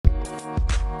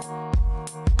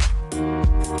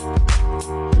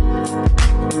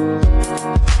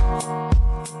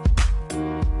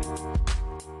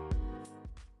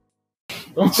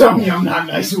Don't tell me I'm not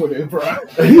nice with it, bro.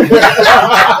 You're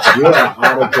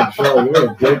out of control. You're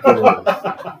ridiculous.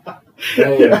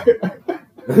 Hey.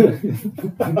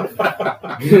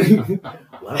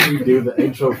 Let me do the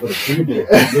intro for the people.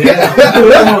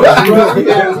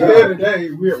 We're here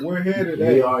today. We're here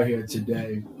today. We are here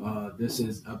today. This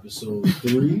is episode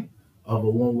 3 of a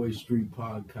One-Way Street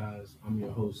podcast. I'm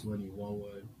your host, Lenny One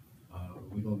Way.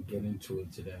 We're going to get into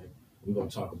it today. We're going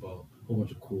to talk about a whole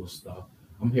bunch of cool stuff.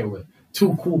 I'm here with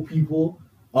 2 cool people.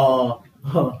 I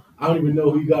don't even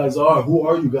know who you guys are. Who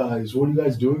are you guys? What are you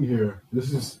guys doing here? What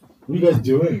are you guys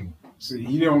doing? See,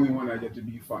 you're the only one that get to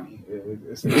be funny.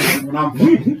 It's when I'm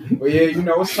funny. But yeah, you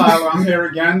know, it's Tyler. I'm here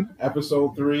again.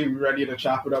 Episode 3. We're ready to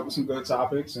chop it up with some good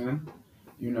topics and,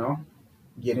 you know,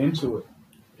 get into it.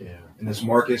 Yeah. And it's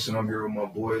Marcus, and I'm here with my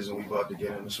boys, and we about to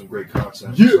get into some great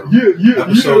content. Yeah.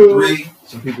 Episode 3.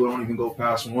 Some people don't even go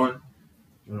past 1.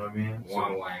 You know what I mean?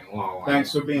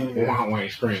 Thanks for being here. One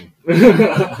screen.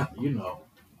 You know.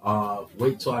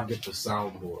 Wait till I get the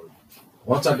soundboard.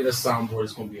 Once I get a soundboard,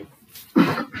 it's gonna be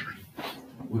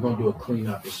we're gonna do a clean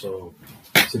episode.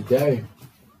 Today,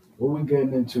 what we're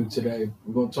getting into today,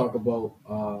 we're gonna talk about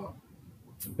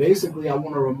basically I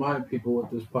want to remind people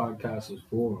what this podcast is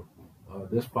for.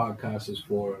 This podcast is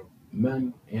for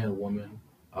men and women,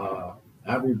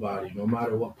 everybody, no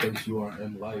matter what place you are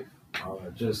in life,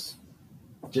 just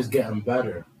getting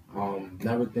better.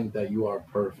 Never think that you are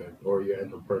perfect or you're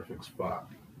in the perfect spot.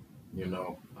 You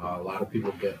know, a lot of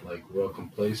people get like real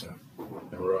complacent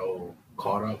and real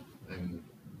caught up in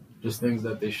just things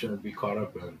that they shouldn't be caught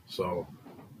up in. So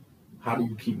how do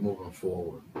you keep moving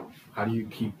forward? How do you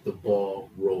keep the ball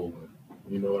rolling?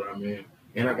 You know what I mean?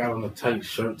 And I got on a tight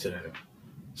shirt today.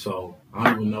 So I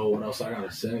don't even know what else I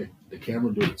gotta say. The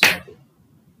camera do the talking.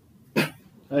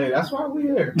 Hey, that's why we're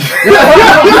here.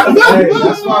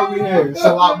 That's why we're here. It's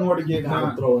a lot more to get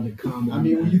done. Throw in the comments. I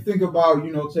mean, when you think about,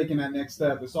 you know, taking that next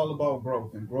step, it's all about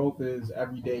growth. And growth is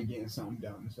every day getting something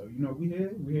done. So, you know,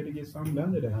 we're here to get something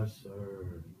done today. Yes,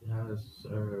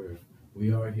 sir.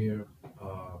 We are here.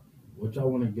 What y'all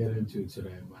want to get into today,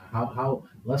 man? How?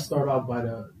 Let's start off by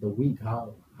the week.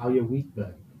 How your week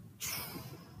been?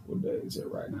 What day is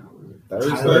it right now?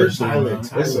 Tyler.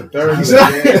 It's a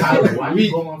Thursday. Tyler, why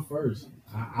you going first?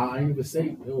 I ain't even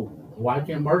say, why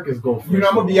can't Marcus go first? You know,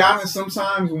 I'm going to be honest,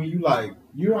 sometimes when you I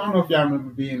don't know if y'all remember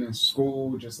being in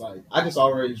school, I just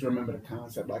always remember the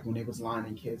concept, like when they was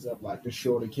lining kids up, like the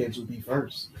shorter kids would be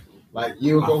first. Like,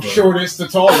 you'll go shortest to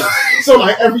tallest. So,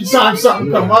 like, every time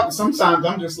something come up, sometimes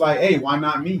I'm just like, hey, why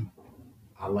not me?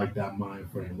 I like that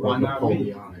mind frame. Why not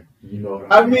me? You know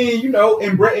what I mean, you know,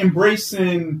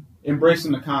 embracing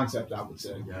the concept, I would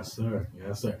say. Yes,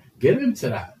 sir. Get into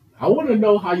that. I want to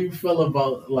know how you feel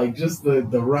about, like, just the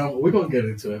realm. We're going to get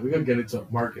into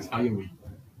it. Marcus, how your week?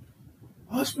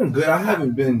 Oh, it's been good. I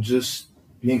haven't been just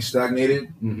being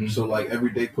stagnated. Mm-hmm. So, like, every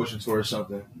day pushing towards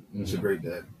something. Mm-hmm. It's a great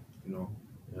day, you know.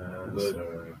 Yes,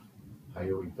 sir. How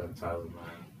your week been, Tyler,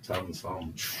 man? Tell me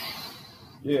something.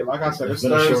 Yeah, like I said, it's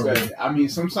Thursday. I mean,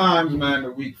 sometimes, man,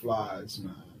 the week flies,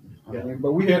 man. I mean,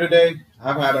 but we're here today.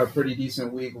 I've had a pretty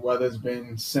decent week. Weather's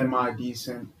been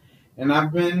semi-decent. And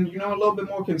I've been, you know, a little bit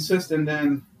more consistent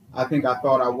than I think I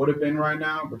thought I would have been right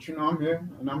now. But, you know, I'm here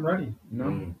and I'm ready, you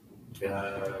know?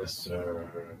 Yes, sir.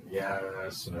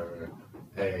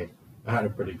 Hey, I had a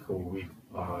pretty cool week.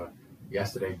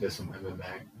 Yesterday, did some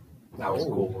MMA. That was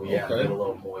cool. Yeah, okay. Did a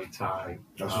little Muay Thai.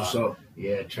 That's what's up.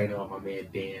 Yeah, training with my man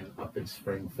Dan up in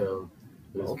Springfield.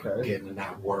 Getting in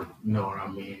that work, you know what I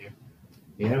mean?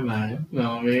 Yeah, man. You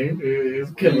know what I mean?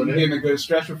 It's killing it. Getting a good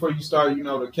stretch before you start, you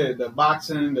know, the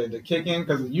boxing, the kicking.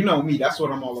 Because you know me, that's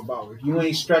what I'm all about. If you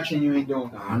ain't stretching, you ain't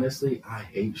doing nothing. Honestly, I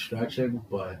hate stretching,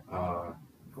 but oh,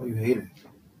 you hate it.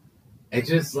 it's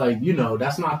just like, you know,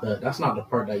 that's not the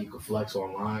part that you can flex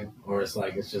online, or it's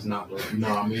like it's just not, you know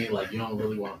what I mean? Like, you don't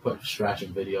really want to put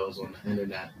stretching videos on the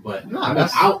internet, but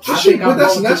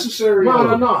that's necessary.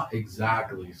 No,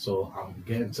 exactly. So I'm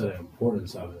getting to the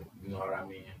importance of it. You know what I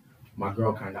mean? My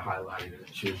girl kind of highlighted it.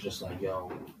 She was just like,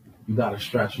 yo, you got to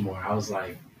stretch more. I was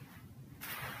like,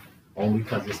 only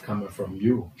because it's coming from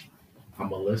you. I'm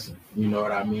going to listen. You know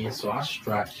what I mean? So I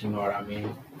stretch, you know what I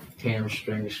mean?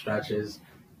 Hamstring stretches,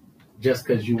 just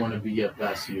because you want to be your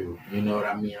best you. You know what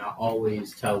I mean? I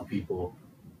always tell people,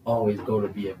 always go to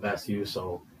be your best you.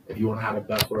 So if you want to have the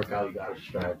best workout, you got to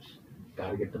stretch.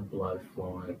 Got to get the blood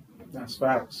flowing. That's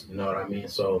facts. You know what I mean?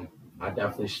 So I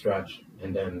definitely stretch,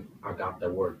 and then I got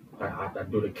that work. I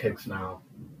do the kicks now.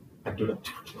 I do the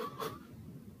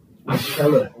I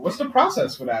kill it. What's the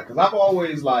process for that? Because I've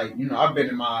always like, I've been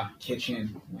in my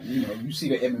kitchen. You see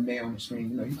the MMA on the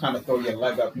screen. You kind of throw your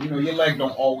leg up. Your leg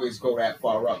don't always go that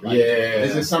far up. Like,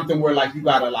 is it something where like you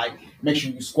gotta like make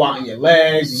sure you squatting your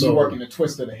legs, and you working the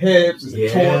twist of the hips? Is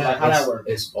it torn? Like how that works?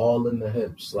 It's all in the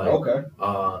hips. Like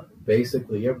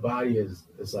basically your body is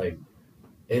like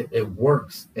it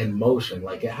works in motion.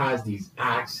 Like it has these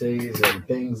axes and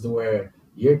things to where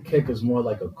your kick is more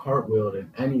like a cartwheel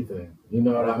than anything. You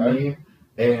know what I mean?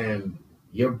 And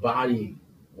your body,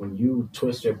 when you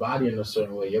twist your body in a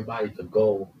certain way, your body could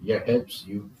go, your hips,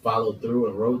 you follow through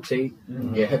and rotate,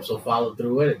 your hips will follow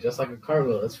through with it, just like a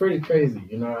cartwheel. It's pretty crazy,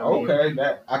 you know what I mean?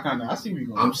 Okay, I see where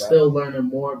you're going. I'm still learning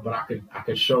more, but I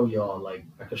could show y'all, like,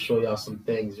 I could show y'all some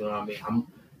things, you know what I mean?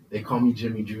 They call me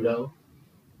Jimmy Judo.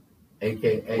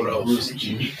 AKA what else?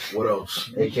 What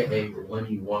else? AKA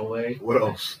Lenny One Way. What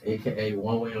else? AKA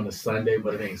One Way on a Sunday,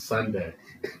 but it ain't Sunday.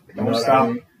 You know what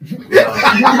I mean?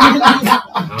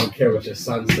 I don't care what your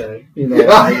son say. You know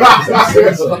what I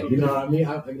mean? You know what I mean?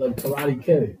 I like Karate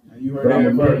Kid. You heard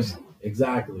it first.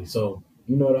 Exactly. So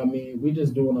you know what I mean? We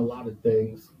just doing a lot of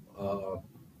things.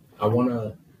 I want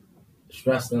to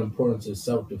stress the importance of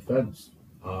self-defense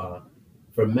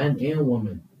for men and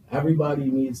women. Everybody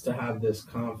needs to have this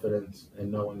confidence in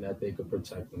knowing that they could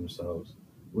protect themselves.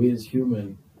 We as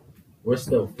human, we're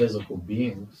still physical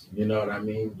beings. You know what I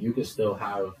mean? You could still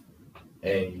have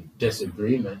a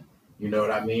disagreement. You know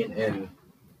what I mean? And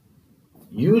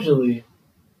usually,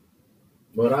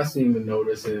 what I seem to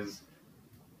notice is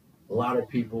a lot of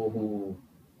people who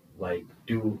like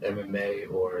do MMA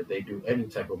or they do any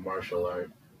type of martial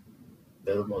art,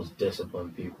 they're the most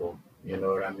disciplined people. You know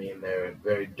what I mean? They're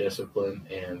very disciplined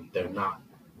and they're not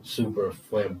super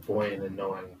flamboyant and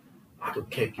knowing I could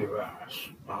kick your ass.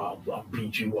 I'll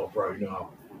beat you up right now.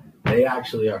 They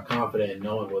actually are confident in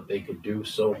knowing what they could do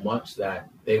so much that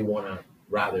they want to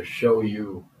rather show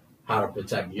you how to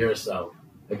protect yourself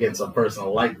against a person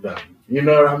like them. You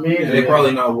know what I mean? And they're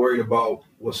probably not worried about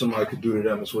what somebody could do to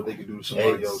them. It's what they could do to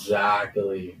somebody else.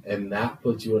 Exactly. And that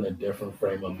puts you in a different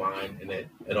frame of mind. And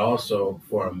it also,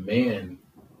 for a man,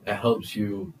 it helps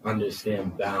you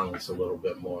understand balance a little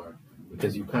bit more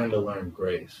because you kind of learn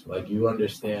grace. Like you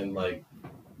understand, like,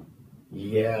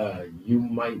 yeah, you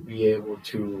might be able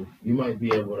to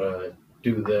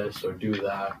do this or do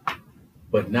that,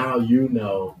 but now you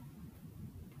know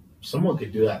someone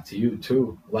could do that to you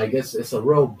too. Like it's a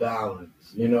real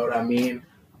balance, you know what I mean?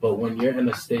 But when you're in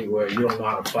a state where you don't know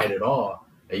how to fight at all,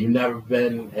 and you've never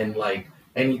been in like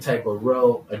any type of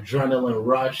real adrenaline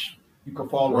rush, you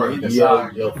could fall on either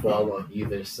side. You'll fall on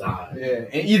either side. Yeah,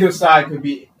 and either side could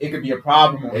be a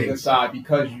problem on either side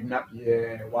because you not.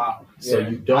 Yeah, wow. So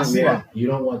you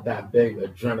don't want that big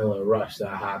adrenaline rush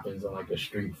that happens in like a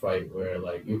street fight where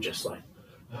like you just like,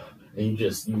 and you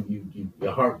just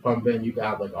your heart pumping, you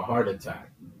got like a heart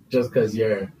attack just because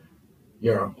your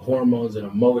hormones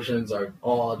and emotions are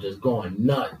all just going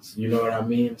nuts. You know what I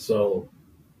mean? So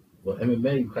with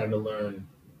MMA, you kind of learn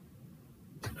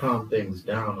to calm things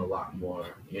down a lot more.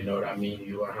 You know what I mean?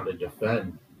 You learn how to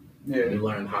defend. Yeah. You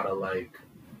learn how to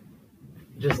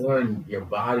just learn your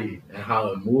body and how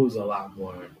it moves a lot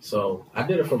more. So I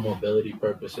did it for mobility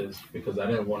purposes because I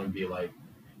didn't want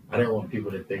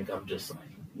people to think I'm just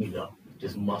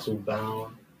just muscle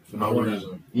bound. I want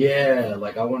to be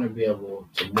able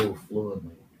to move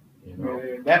fluidly. You know?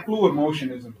 Yeah, that fluid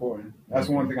motion is important. That's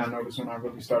one thing I noticed when I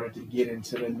really started to get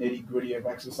into the nitty gritty of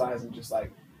exercise and just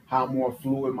like how more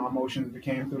fluid my motions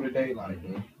became through the day. Like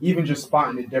even just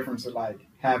spotting the difference of like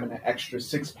having an extra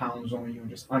 6 pounds on you and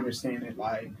just understanding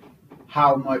like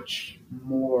how much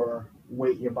more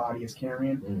weight your body is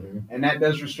carrying. And that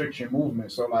does restrict your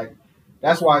movement. So like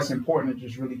that's why it's important to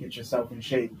just really get yourself in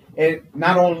shape. And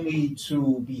not only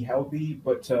to be healthy,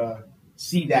 but to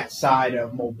see that side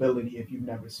of mobility if you've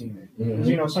never seen it.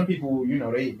 Because some people,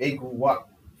 they grew up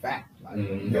fat.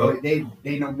 Like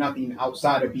they know nothing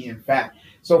outside of being fat.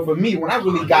 So for me, when I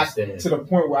really got to the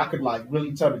point where I could like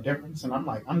really tell the difference, and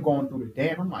I'm going through the day,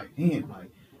 and I'm like, damn,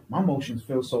 like my motions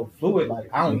feel so fluid.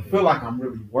 Like I don't feel like I'm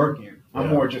really working.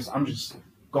 I'm just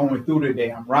going through the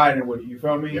day. I'm riding with it. You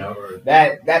feel me? Yeah,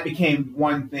 right. That became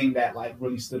one thing that like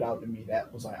really stood out to me.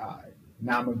 That was like, all right,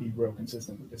 now I'm gonna be real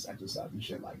consistent with this exercise and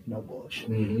shit. Like no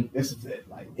bullshit. This is it.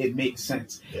 Like it makes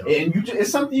sense. And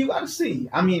it's something you gotta see.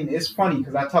 I mean, it's funny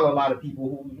because I tell a lot of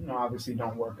people who obviously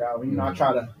don't work out. I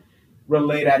try to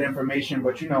relay that information,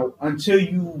 but until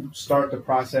you start the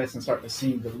process and start to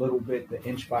see the little bit, the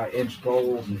inch by inch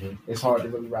goal, it's hard to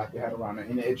really wrap your head around it,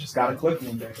 and it just gotta click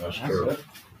one day. That's true.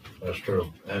 That's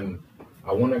true. And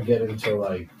I want to get into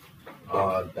like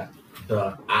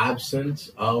the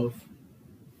absence of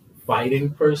fighting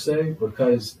per se,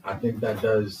 because I think that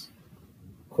does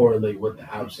correlate with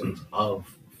the absence of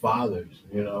fathers.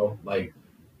 Like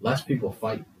less people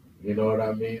fight. You know what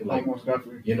I mean? Like, almost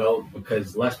definitely.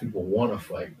 Because less people want to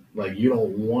fight. Like you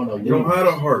don't want to lose. You don't have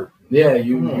a heart. Yeah,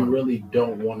 you really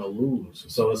don't want to lose.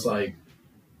 So it's like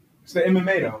it's the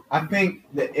MMA though. I think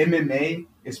the MMA,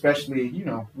 especially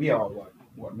we all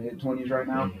what mid-20s right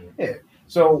now. Mm-hmm. Yeah.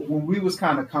 So when we was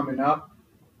kind of coming up,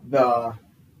 the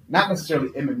not necessarily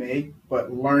MMA,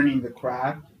 but learning the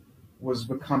craft was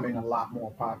becoming a lot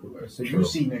more popular. So True. You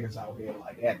see niggas out here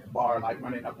like at the bar, like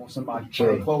running up on somebody True.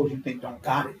 playing clothes you think don't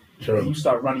got it. True. And you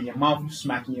start running your mouth, you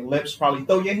smacking your lips, probably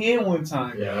throw your hand one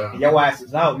time. Yeah. And your ass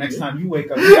is out. Next time you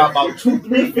wake up, you got about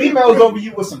 2-3 females over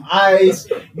you with some ice.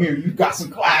 You got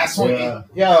some class on you.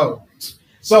 Yo.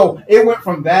 So it went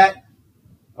from that.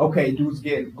 Okay, dudes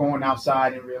going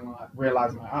outside and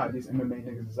realizing like, these MMA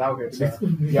niggas is out here. So,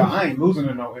 yo, I ain't losing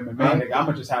to no MMA nigga.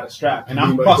 I'ma just have a strap and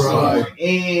I'm busting on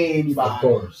anybody. Of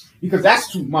course. Because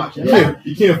that's too much.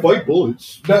 You can't fight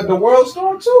bullets. The World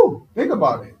Star too. Think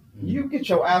about it. You get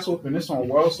your ass whooping this on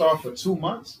World Star for 2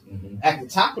 months. Mm-hmm. At the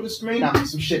top of the screen, I mean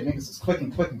some shit niggas is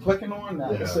clicking on.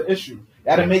 That's an issue.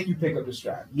 That'll make you pick up the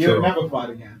strap. You'll never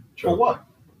fight again. True. For what?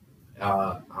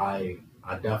 I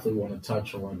definitely want to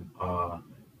touch on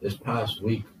this past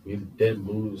week. We did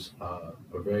lose a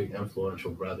very influential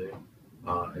brother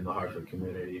in the Hartford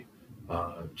community,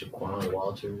 Jaquan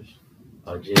Walters,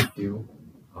 JQ,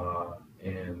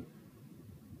 and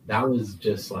that was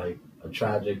just like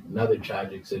another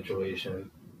tragic situation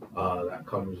that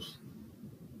comes.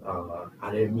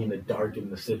 I didn't mean to darken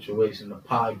the situation, the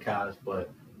podcast, but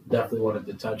definitely wanted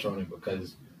to touch on it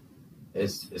because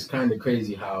it's kind of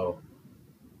crazy how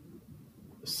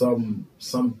some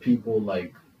people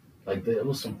like there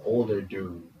was some older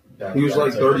dude that he was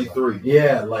like 33.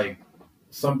 Yeah, like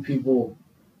some people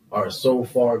are so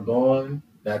far gone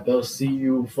that they'll see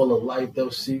you full of life,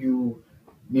 they'll see you,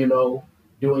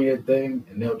 doing your thing,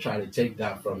 and they'll try to take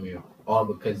that from you, all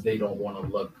because they don't want to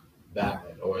look bad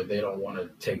or they don't want to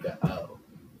take a L.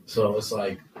 So it's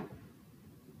like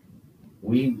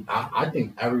I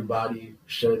think everybody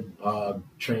should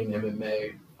train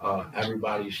MMA.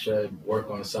 Everybody should work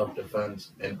on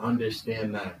self-defense and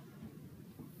understand that,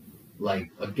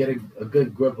 like, get a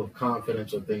good grip of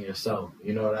confidence within yourself.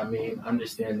 You know what I mean?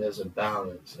 Understand there's a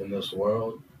balance in this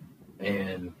world,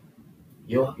 and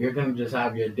you're gonna just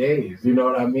have your days. You know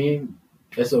what I mean?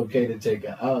 It's okay to take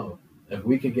an L. If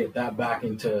we could get that back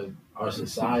into our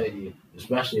society,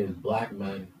 especially as Black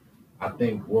men, I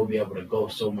think we'll be able to go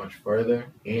so much further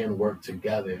and work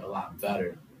together a lot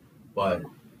better. But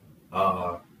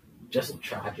just a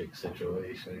tragic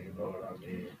situation, you know what I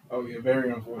mean? Oh yeah, very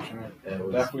unfortunate.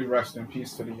 Definitely rest in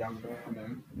peace to the young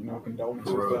man, and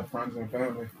condolences to their friends and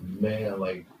family. Man,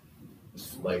 like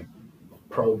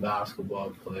pro basketball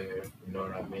player, you know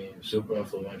what I mean? Super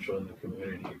influential in the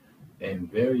community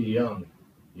and very young,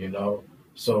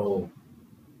 So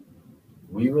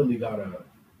we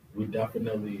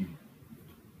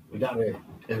gotta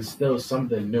instill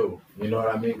something new, you know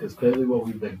what I mean? Because clearly what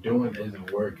we've been doing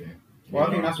isn't working. Well, I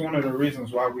think that's one of the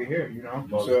reasons why we're here,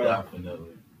 Most definitely.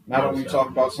 Not only talk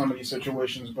about some of these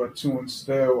situations, but to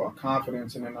instill a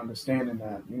confidence and an understanding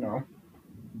that,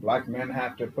 Black men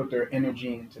have to put their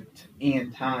energy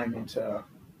and time into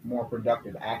more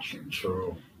productive action.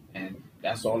 True. And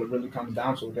that's all it really comes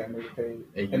down to at the end of the day.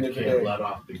 And you can't let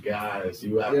off the gas.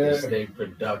 You have to stay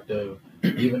productive,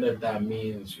 even if that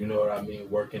means, you know what I mean,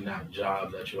 working that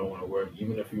job that you don't want to work.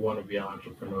 Even if you want to be an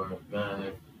entrepreneur,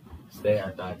 man, stay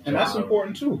at that job. And that's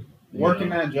important too, working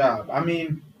that job. I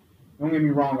mean, don't get me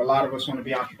wrong, a lot of us want to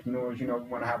be entrepreneurs. We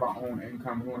want to have our own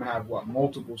income. We want to have,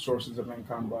 multiple sources of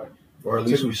income, but... Or at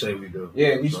least we say we do. Yeah,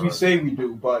 at least we say we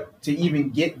do. But to even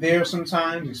get there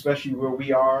sometimes, especially where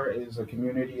we are as a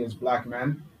community, as Black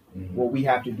men, what we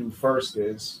have to do first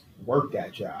is work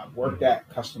that job, work that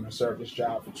customer service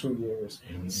job for 2 years,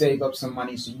 save up some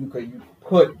money so you could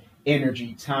put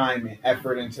energy, time, and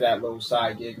effort into that little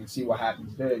side gig and see what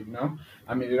happens there,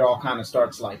 I mean, it all kind of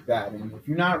starts like that. And if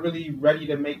you're not really ready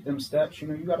to make them steps, you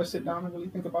got to sit down and really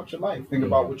think about your life. Think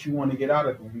about what you want to get out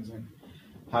of things and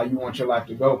how you want your life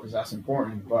to go, because that's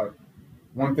important. But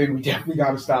one thing we definitely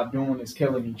got to stop doing is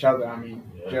killing each other. I mean,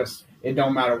 it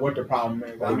don't matter what the problem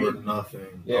is. Over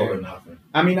nothing.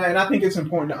 I mean, and I think it's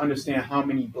important to understand how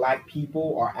many Black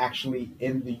people are actually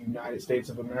in the United States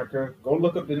of America. Go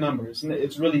look up the numbers.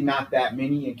 It's really not that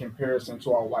many in comparison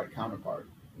to our white counterpart.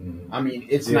 I mean,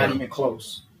 it's not even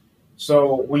close.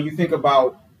 So when you think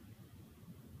about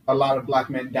a lot of Black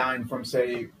men dying from,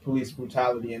 say, police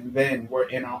brutality, and then we're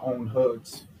in our own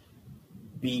hoods,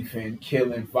 beefing,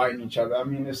 killing, fighting each other. I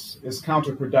mean, it's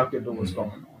counterproductive to what's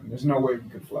going on. There's no way we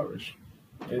could flourish.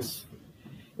 It's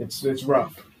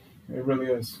rough. It really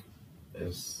is.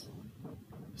 It's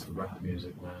rap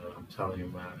music, man. I'm telling you,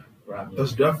 man. Rap music.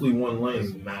 That's definitely one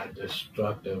It's lane. mad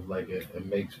destructive. Like it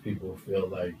makes people feel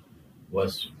like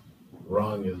what's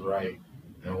wrong is right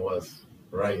and what's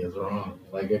right is wrong.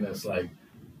 Like, and it's like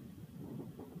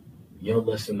you'll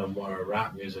listen to more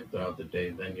rap music throughout the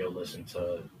day than you'll listen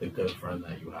to the good friend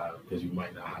that you have, because you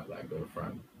might not have that good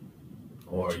friend.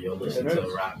 Or you'll listen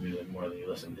to rap music more than you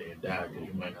listen to your dad, because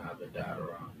you might not have the dad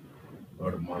around,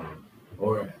 or the mom,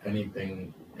 or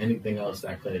anything else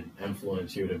that could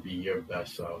influence you to be your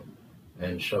best self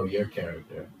and show your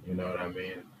character. You know what I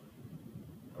mean?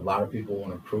 A lot of people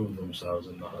want to prove themselves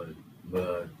in the hood.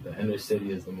 The inner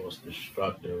city is the most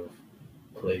destructive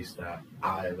place that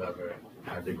I've ever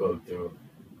had to go through.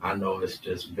 I know it's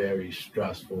just very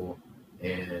stressful,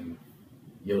 and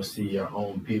you'll see your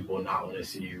own people not want to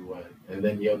see you win. And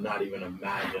then you'll not even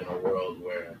imagine a world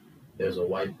where there's a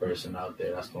white person out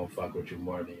there that's going to fuck with you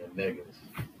more than your niggas.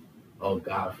 Oh,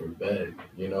 God forbid.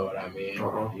 You know what I mean?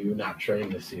 You're not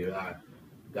trained to see that.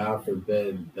 God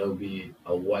forbid there'll be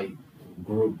a white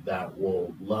group that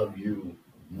will love you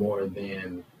more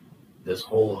than this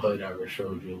whole hood ever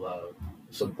showed you love.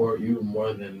 Support you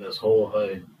more than this whole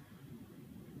hood.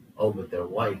 Oh, but they're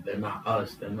white. They're not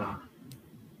us. They're not.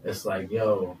 It's like,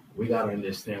 yo, we gotta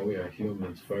understand we are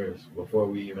humans first before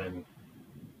we even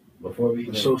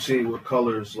associate with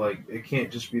colors. Like, it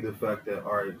can't just be the fact that,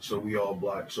 all right, so we all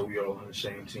black, so we all on the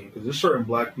same team. Because there's certain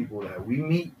black people that we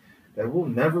meet that we'll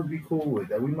never be cool with,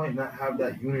 that we might not have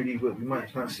that unity with. We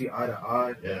might not see eye to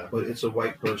eye, but it's a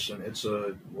white person, it's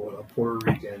a Puerto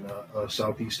Rican, a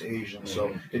Southeast Asian.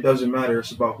 So it doesn't matter.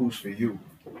 It's about who's for you.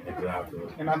 Exactly.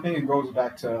 And I think it goes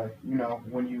back to,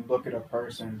 when you look at a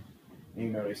person,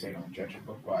 they say don't judge a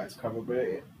book by its cover, but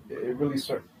it really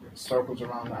circles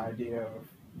around the idea of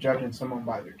judging someone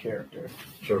by their character.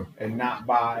 Sure. And not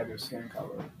by their skin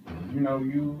color.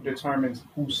 You determine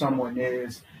who someone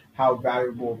is, how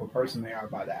valuable of a person they are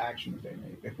by the actions they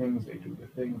make, the things they do, the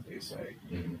things they say.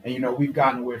 And we've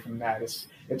gotten away from that.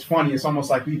 It's funny. It's almost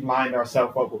like we've lined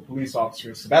ourselves up with police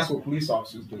officers. So that's what police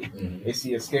officers do. They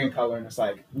see a skin color, and it's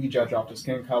like we judge off the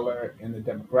skin color and the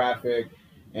demographic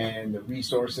and the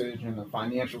resources and the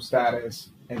financial status,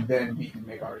 and then we can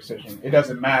make our decision. It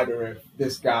doesn't matter if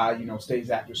this guy, stays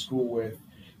after school with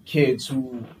kids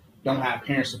who don't have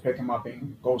parents to pick him up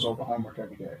and goes over homework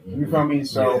every day. You feel me?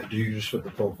 So do you just fit the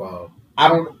profile?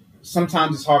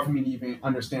 Sometimes it's hard for me to even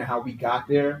understand how we got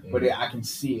there, but I can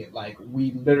see it. Like,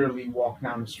 we literally walk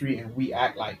down the street and we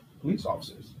act like police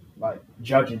officers, like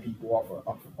judging people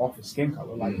off of skin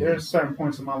color. Like, there's certain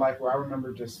points in my life where I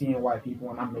remember just seeing white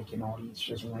people and I'm making all these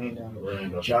just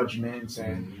random judgments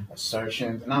and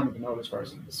assertions, and I don't even know this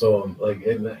person. So, like,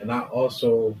 and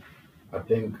I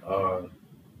think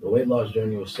the weight loss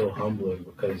journey was so humbling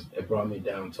because it brought me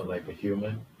down to, like, a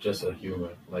human, just a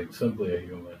human, like, simply a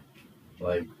human,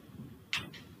 like,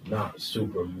 not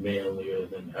super manlier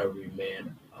than every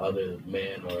other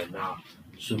man, or not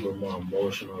super more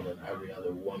emotional than every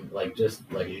other woman, like,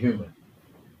 just like a human.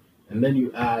 And then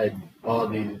you add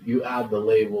the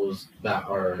labels that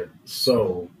are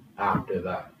so after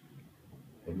that.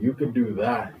 If you could do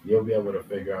that, you'll be able to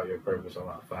figure out your purpose a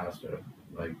lot faster.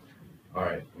 Like, all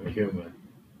right, I'm a human,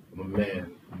 I'm a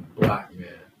man, I'm a black man,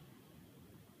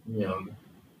 young,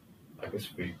 I can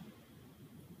speak.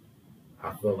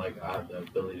 I feel like I have the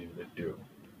ability to do.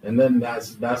 And then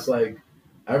that's like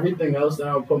everything else that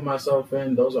I would put myself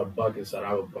in, those are buckets that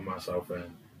I would put myself in.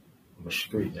 I'm a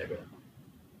street nigga.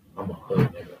 I'm a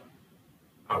hood nigga.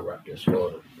 I rep this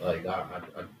world. Like,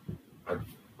 I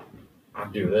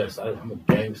do this. I'm a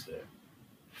gangster.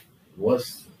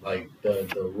 What's, like,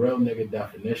 the real nigga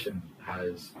definition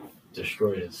has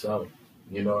destroyed itself.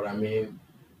 You know what I mean?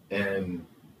 And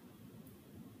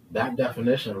that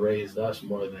definition raised us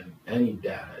more than any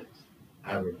dads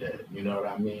ever did. You know what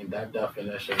I mean? That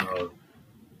definition of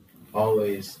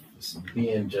always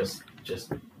being just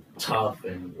tough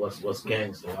and what's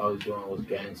gangster, always doing what's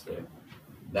gangster,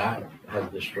 that has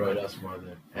destroyed us more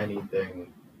than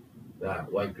anything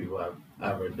that white people have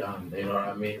ever done. You know what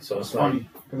I mean? So it's funny,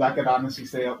 because I could honestly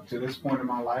say up to this point in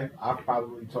my life, I've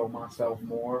probably told myself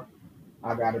more,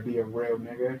 I gotta be a real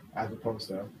nigga, as opposed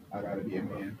to I gotta be a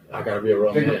man. I gotta be a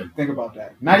real man. Think about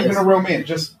that. Not even a real man,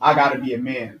 just I gotta be a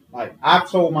man. Like, I've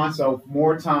told myself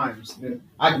more times than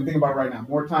I can think about right now,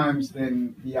 more times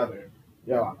than the other.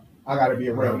 Yo, I gotta be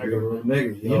a real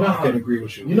nigga. You know, I can agree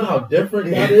with you. You know how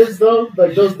different that is, though?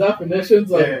 Like, those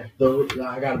definitions, like,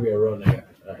 I gotta be a real nigga.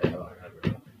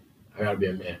 I I gotta be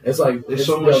a man. It's like there's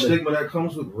so much stigma that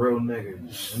comes with real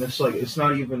niggas, and it's like it's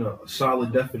not even a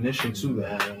solid definition to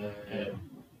that. Man,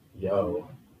 yo,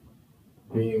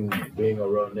 being a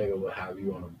real nigga would have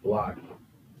you on a block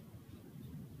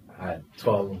at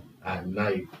 12 at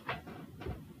night.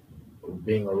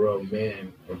 Being a real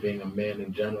man or being a man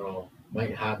in general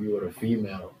might have you with a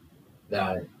female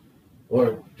that,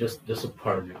 or just a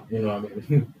partner. You know what I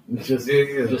mean?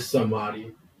 just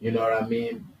somebody. You know what I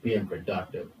mean? Being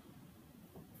productive.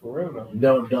 For real though.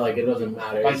 Don't like it doesn't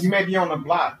matter. Like you may be on the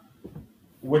block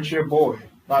with your boy,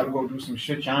 about to go do some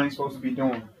shit you ain't supposed to be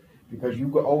doing because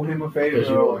you owe him a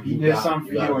favor or he did something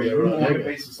for you, and you on the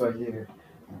basis of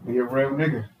be a real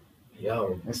nigga.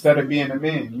 Yo. Instead of being a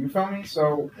man, you feel me?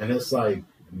 So and it's like,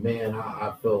 man,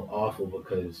 I feel awful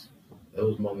because there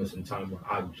was moments in time where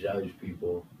I judged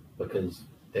people because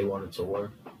they wanted to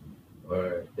work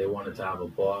or they wanted to have a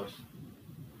boss.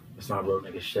 It's not real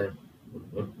nigga shit.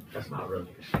 That's not real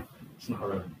nigga shit. It's not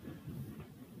real.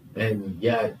 And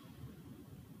yet,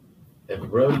 if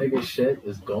real nigga shit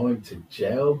is going to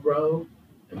jail, bro,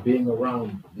 and being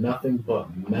around nothing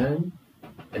but men,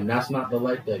 and that's not the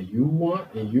life that you want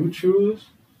and you choose,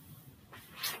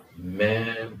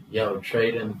 man, yo,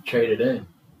 trade it in. Trade it in.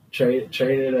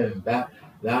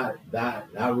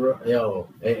 Yo,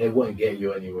 it wouldn't get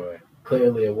you anywhere.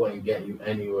 Clearly, it wouldn't get you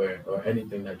anywhere or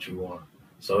anything that you want.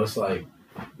 So it's like,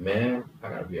 man, I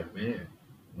gotta be a man.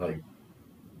 Like,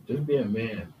 just be a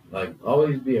man. Like,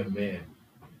 always be a man.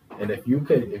 And if you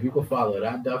could follow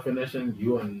that definition,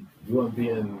 you wouldn't be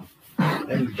in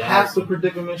any half the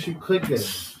predicaments you could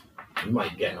get. You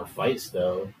might get in a fight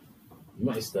still. You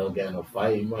might still get in a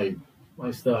fight. You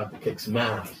might still have to kick some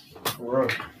ass.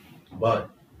 But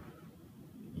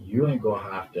you ain't gonna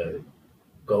have to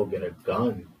go get a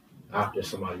gun after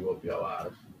somebody whoop your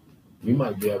ass. You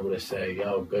might be able to say,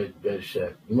 yo, good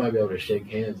shit. You might be able to shake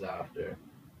hands after.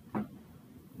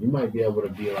 You might be able to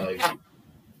be like,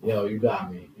 yo, you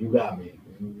got me.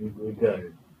 We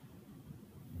good.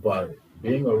 But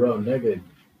being a real nigga,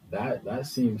 that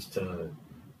seems to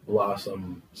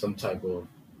blossom some type of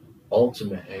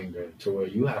ultimate anger to where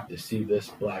you have to see this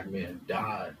black man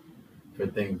die for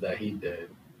things that he did.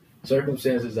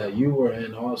 Circumstances that you were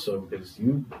in also, because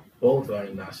you both are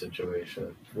in that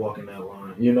situation. Walking that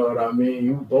line. You know what I mean?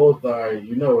 You both are,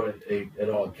 you know what it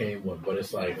all came with, but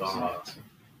it's like, I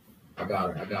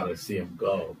gotta see him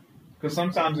go. Because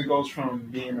sometimes it goes from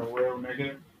being a real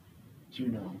nigga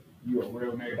to, you a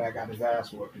real nigga that got his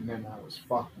ass whooped, and then I was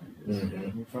fucked niggas.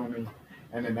 Mm-hmm. You feel me?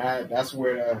 And then that's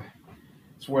where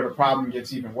the problem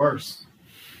gets even worse.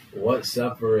 What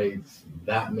separates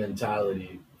that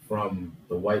mentality from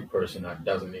the white person that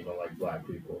doesn't even like black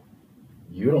people?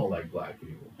 You don't like black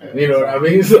people. Yeah, you know what I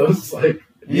mean? So it's like,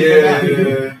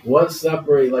 yeah. What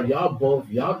separates, like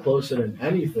y'all closer than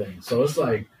anything. So it's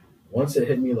like, once it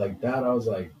hit me like that, I was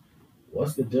like,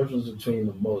 what's the difference between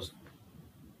the most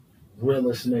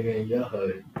realest nigga in your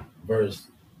hood versus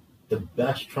the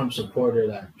best Trump supporter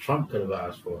that Trump could have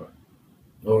asked for?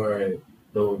 Or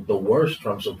the worst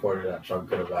Trump supporter that Trump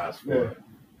could have asked for? Yeah.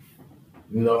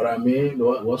 You know what I mean?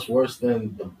 What's worse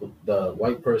than the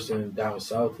white person down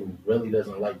south who really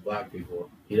doesn't like black people?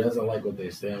 He doesn't like what they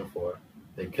stand for.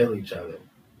 They kill each other.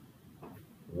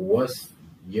 What's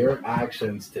your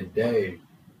actions today?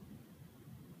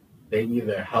 They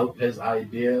either help his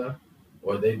idea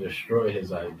or they destroy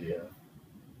his idea.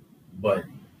 But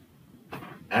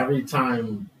every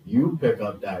time you pick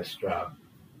up that strap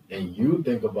and you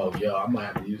think about, yo, I might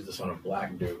have to use this on a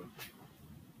black dude,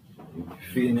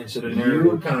 feeding into the narrative.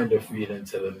 You kind of feed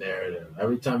into the narrative.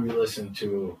 Every time you listen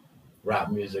to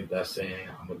rap music that's saying,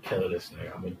 I'm going to kill this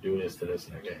nigga, I'm going to do this to this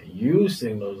nigga, and you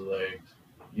sing those lyrics,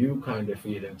 you kind of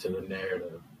feed into the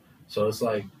narrative. So it's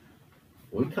like,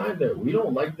 we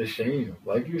don't like the shame.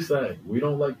 Like you said, we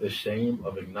don't like the shame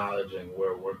of acknowledging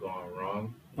where we're going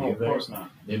wrong. Oh, of course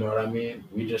not. You know what I mean?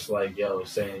 We just like,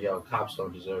 saying, cops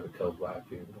don't deserve to kill black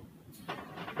people.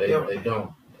 They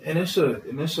don't. And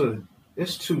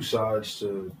it's two sides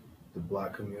to the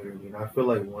black community, and I feel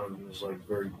like one of them is like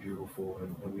very beautiful,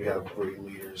 and we have great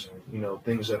leaders, and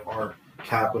things that aren't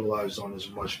capitalized on as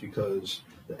much because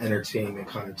the entertainment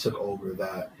kind of took over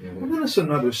that. Mm-hmm. And then it's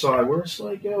another side where it's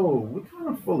like, we kind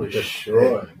of full of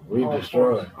shit. We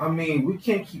destroy. I mean, we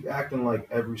can't keep acting like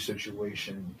every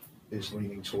situation is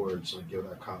leaning towards like,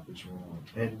 that cop is wrong.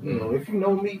 And if you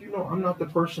know me, I'm not the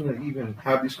person to even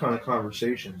have these kind of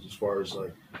conversations as far as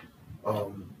like,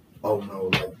 oh no,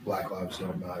 like Black lives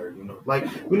don't matter. Like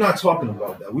we're not talking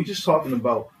about that. We're just talking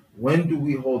about when do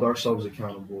we hold ourselves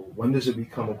accountable? When does it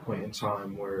become a point in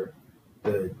time where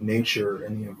the nature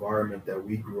and the environment that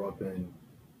we grew up in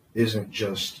isn't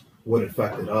just what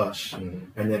affected us,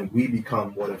 and then we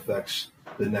become what affects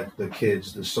the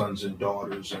kids, the sons and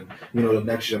daughters, and the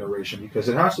next generation. Because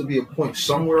it has to be a point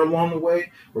somewhere along the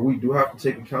way where we do have to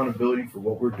take accountability for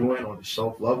what we're doing on the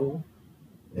self level,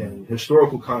 and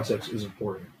historical context is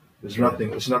important. There's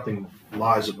nothing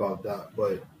lies about that.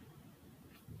 But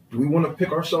do we want to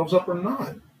pick ourselves up or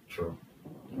not? True.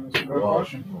 That's a good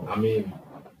question. I mean,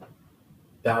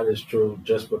 that is true.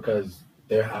 Just because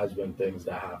there has been things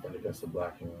that happened against the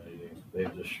black community,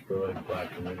 they've destroyed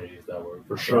black communities that were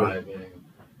thriving.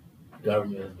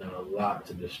 Government has done a lot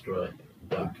to destroy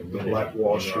black community. The Black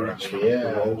Wall Street,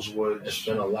 the Rosewoods. It's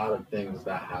been a lot of things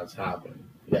that has happened.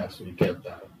 Yes, we get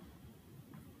that.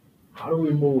 How do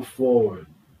we move forward?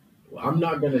 Well, I'm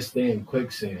not gonna stay in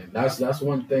quicksand. That's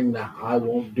one thing that I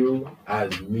won't do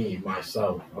as me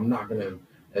myself. I'm not gonna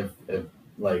if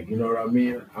like, you know what I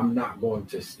mean? I'm not going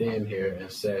to stand here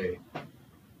and say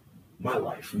my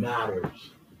life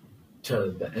matters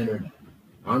to the internet.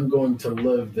 I'm going to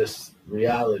live this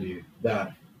reality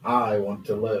that I want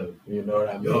to live. You know what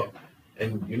I mean? Yep.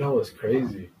 And you know what's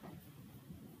crazy?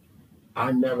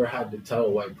 I never had to tell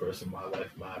a white person my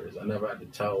life matters. I never had to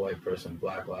tell a white person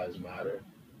Black Lives Matter.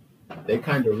 They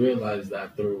kind of realize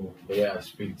that through the way I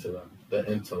speak to them, the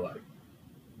intellect,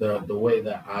 the way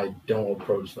that I don't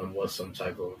approach them with some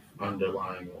type of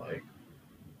underlying, like,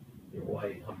 you're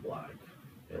white, I'm black.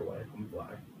 You're white, I'm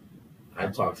black. I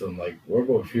talk to them like, we're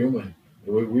both human.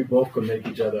 We both could make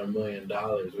each other $1 million.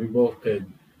 We both could,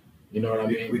 you know what I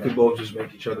mean? We could both just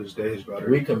make each other's days better.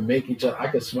 We could make each other. I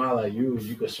could smile at you,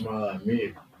 you could smile at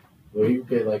me. Well, you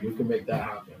could make that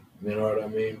happen. You know what I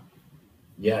mean?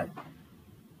 Yet,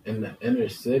 in the inner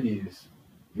cities,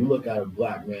 you look at a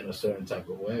black man a certain type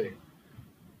of way.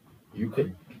 You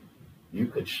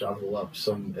could shovel up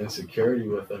some insecurity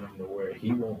within him to where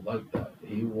he won't like that.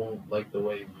 He won't like the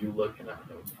way you looking at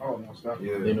him. Oh, most definitely.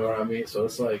 Yeah. You know what I mean? So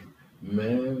it's like,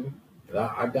 man,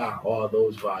 I got all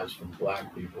those vibes from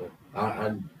black people.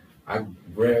 I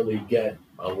rarely get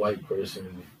a white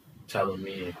person telling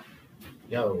me,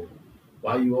 yo,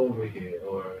 why you over here?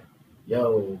 Or,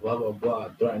 yo, blah, blah, blah,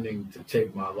 threatening to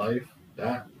take my life.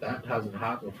 That hasn't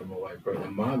happened from a white person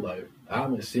in my life. I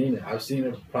haven't seen it. I've seen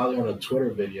it probably on a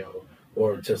Twitter video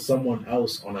or to someone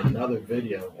else on another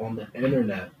video on the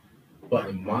internet. But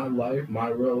in my life, my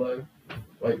real life,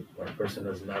 white person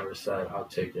has never said, I'll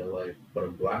take your life. But a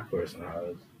black person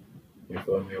has. You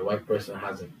feel me? A white person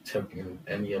hasn't taken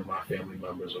any of my family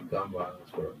members with gun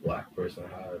violence, but a black person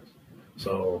has.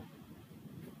 So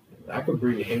I could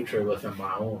breed hatred within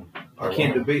my own. I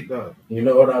can't debate that. You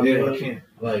know what I mean? Yeah, I can't.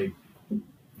 Like,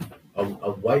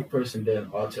 a white person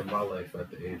didn't alter my life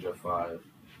at the age of 5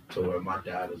 to where my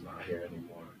dad is not here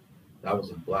anymore. That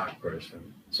was a black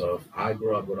person. So if I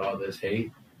grew up with all this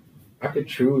hate, I could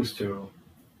choose to,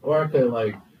 or I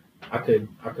could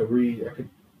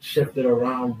shift it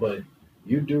around, but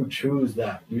you do choose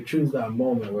that. You choose that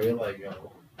moment where you're like,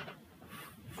 yo,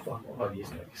 fuck all these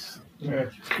niggas. Yeah.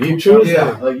 You choose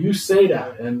that. Like, you say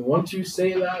that. And once you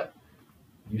say that,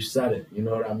 you said it. You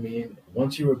know what I mean?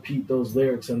 Once you repeat those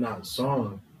lyrics in that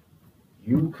song,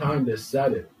 you kind of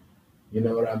said it. You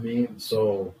know what I mean?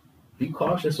 So be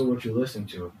cautious of what you listen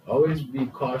to. Always be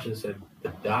cautious of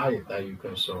the diet that you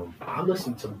consume. I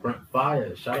listen to Brent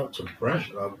Fires. Shout out to Brent.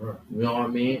 You know what I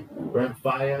mean? Brent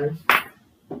Fires.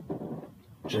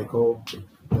 J. Cole.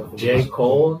 J.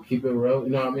 Cole. Keep it real. You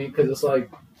know what I mean? Because it's like...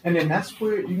 And then that's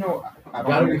where, I don't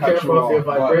gotta be careful of your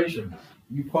vibrations.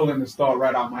 You pulling this thought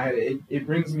right out my head. It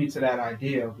brings me to that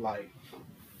idea of, like,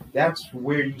 that's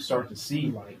where you start to see,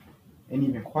 like, and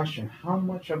even question how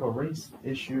much of a race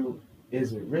issue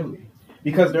is it really?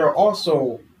 Because there are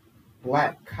also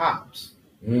black cops.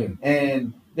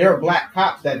 And there are black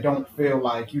cops that don't feel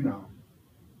like,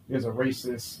 there's a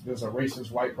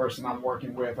racist white person I'm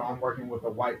working with, or I'm working with a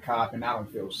white cop and I don't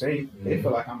feel safe. They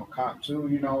feel like I'm a cop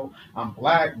too, I'm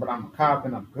black, but I'm a cop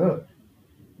and I'm good.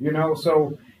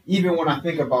 So even when I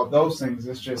think about those things,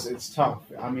 it's tough.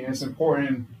 I mean, it's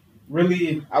important.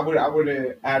 Really, I would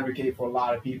advocate for a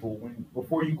lot of people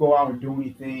before you go out and do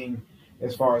anything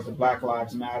as far as the Black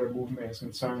Lives Matter movement is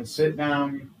concerned, sit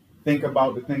down, think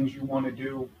about the things you want to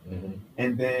do,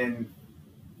 and then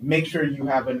make sure you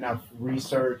have enough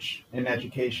research and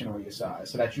education on your side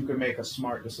so that you can make a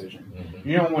smart decision.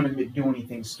 You don't want to do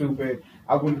anything stupid.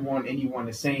 I wouldn't want anyone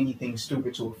to say anything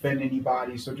stupid to offend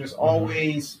anybody. So just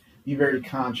always be very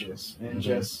conscious and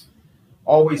just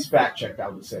always fact check, I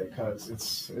would say, because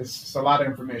it's a lot of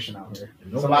information out here.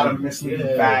 There's a lot of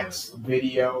misleading facts,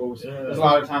 videos. There's a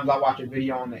lot of times I watch a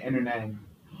video on the internet and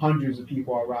hundreds of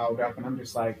people are riled up, and I'm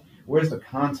just like, where's the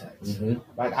context?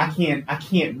 Like, I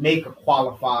can't make a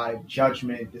qualified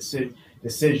judgment decision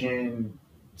decision,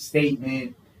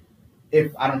 statement,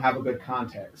 if I don't have a good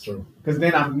context. Because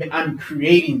then I'm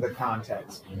creating the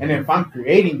context. Mm-hmm. And if I'm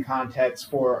creating context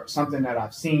for something that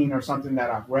I've seen or something that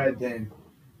I've read, then,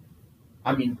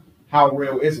 I mean, how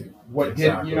real is it? What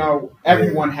exactly.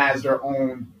 Everyone has their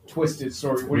own twisted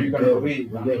story. What are you going to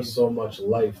believe? We give so much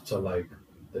life to, like,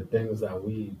 the things that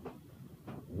we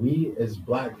as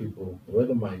black people, we're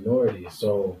the minority.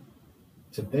 So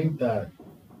to think that,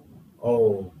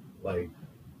 like,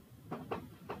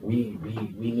 we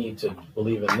need to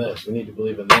believe in this, we need to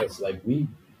believe in this. Like, we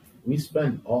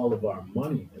spend all of our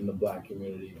money in the black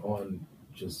community on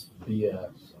just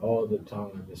BS all the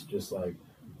time. It's just like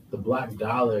the black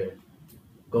dollar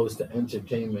goes to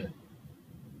entertainment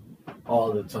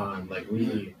all the time. Like,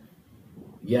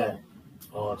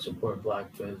 support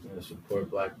black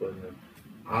business,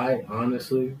 I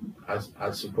honestly,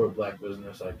 I support black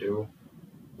business, I do,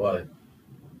 but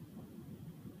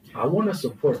I want to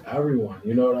support everyone.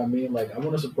 You know what I mean? Like, I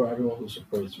want to support everyone who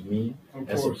supports me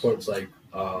and supports, like,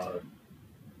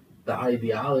 the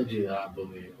ideology that I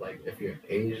believe. Like, if you're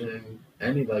Asian,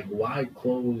 why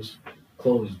close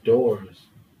doors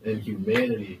in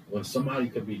humanity when somebody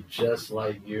could be just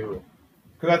like you?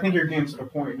 Because I think you're getting to the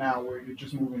point now where you're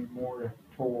just moving more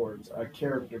towards a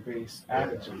character-based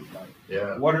attitude.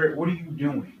 Like, what are you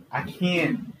doing? I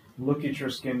can't look at your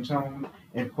skin tone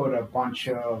and put a bunch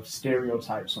of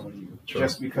stereotypes on you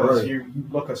just because you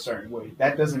look a certain way.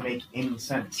 That doesn't make any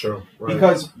sense.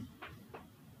 Because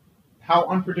how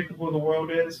unpredictable the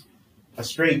world is, a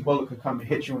stray bullet could come and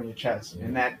hit you in your chest,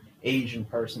 and that Asian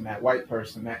person, that white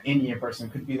person, that Indian person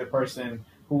could be the person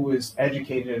who is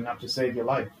educated enough to save your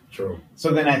life.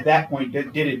 So then at that point,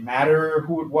 did it matter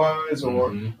who it was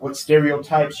or what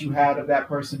stereotypes you had of that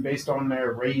person based on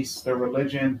their race, their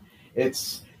religion?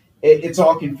 It's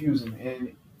all confusing.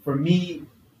 And for me,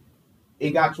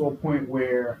 it got to a point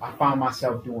where I found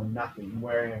myself doing nothing,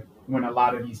 where when a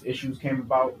lot of these issues came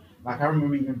about, like I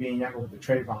remember even being younger with the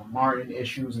Trayvon Martin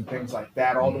issues and things like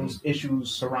that, all those issues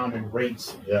surrounding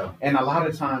race. And a lot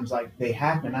of times, like, they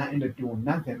happen, I end up doing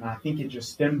nothing. And I think it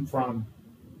just stemmed from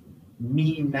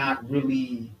me not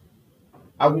really,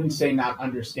 I wouldn't say not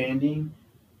understanding,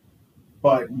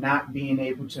 but not being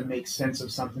able to make sense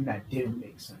of something that didn't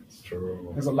make sense.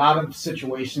 Because a lot of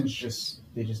situations just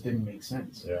didn't make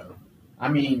sense. I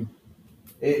mean,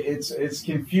 it's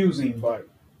confusing, but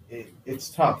it's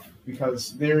tough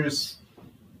because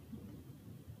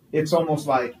it's almost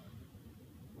like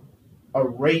a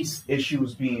race issue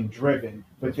is being driven,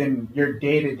 but then your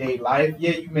day-to-day life,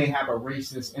 you may have a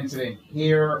racist incident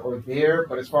here or there,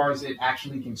 but as far as it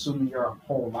actually consuming your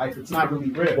whole life, it's not really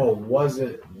real. Well, was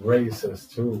it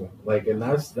racist too? Like, and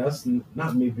that's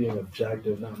not me being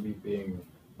objective, not me being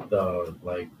the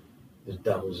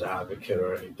devil's advocate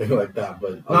or anything like that,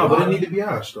 but it need to be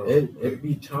asked though. It'd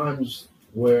be times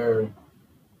where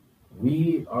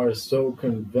we are so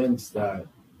convinced that,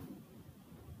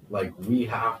 like, we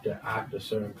have to act a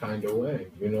certain kind of way.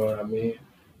 You know what I mean?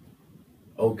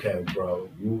 Okay, bro.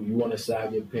 You want to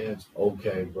sag your pants?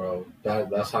 Okay, bro.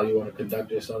 That's how you want to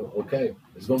conduct yourself? Okay.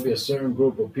 There's going to be a certain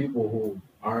group of people who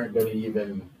aren't going to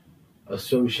even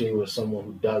associate with someone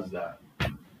who does that.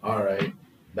 All right.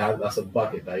 That's a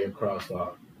bucket that you're crossed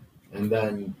off. And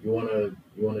then you want to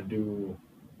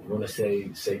say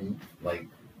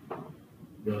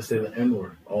the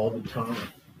N-word all the time.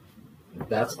 If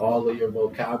that's all of your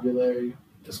vocabulary,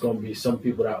 there's going to be some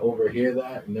people that overhear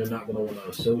that and they're not going to want to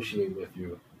associate with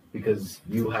you because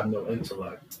you have no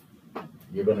intellect.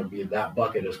 You're going to be, that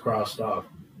bucket is crossed off.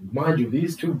 Mind you,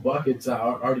 these two buckets that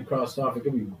are already crossed off, it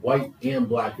could be white and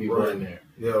black people in there.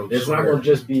 It's not going to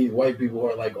just be white people who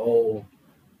are like, and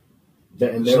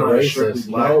they're racist.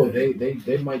 No,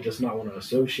 they might just not want to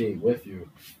associate with you.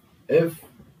 If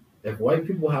white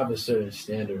people have a certain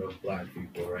standard of black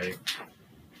people, right?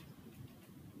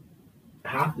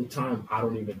 Half the time, I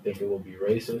don't even think it will be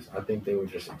racist. I think they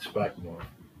would just expect more.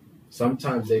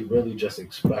 Sometimes they really just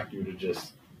expect you to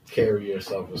just carry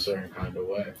yourself a certain kind of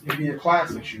way. It'd be a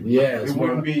class issue. Yeah, it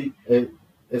wouldn't be.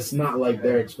 It's not like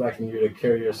they're expecting you to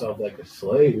carry yourself like a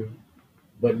slave,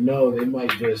 but no, they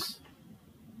might just.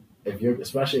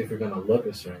 Especially if you're gonna look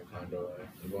a certain kind of way,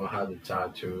 you're gonna have the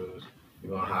tattoos.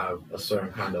 You're gonna have a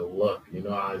certain kind of look. You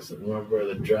know, I remember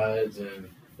the dreads and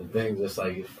the things. It's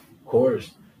like, of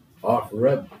course. Off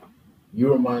rip,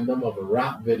 you remind them of a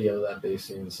rap video that they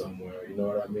seen somewhere. You know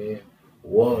what I mean?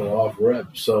 Whoa, off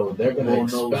rip. So they're gonna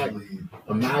expect.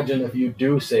 Imagine if you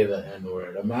do say the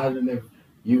N-word. Imagine if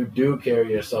you do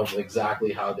carry yourself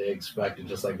exactly how they expected,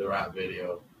 just like the rap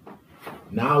video.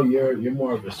 Now you're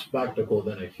more of a spectacle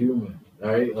than a human,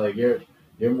 right? Like you're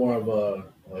more of a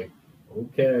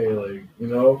okay, like, you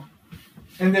know.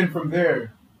 And then from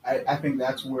there, I think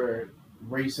that's where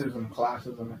racism,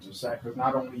 classism intersect. Because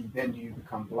not only then do you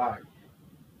become black,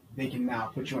 they can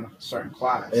now put you in a certain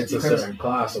class. It's a because certain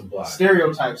class of black.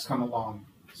 Stereotypes come along.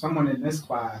 Someone in this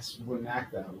class wouldn't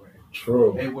act that way.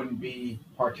 True. They wouldn't be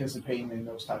participating in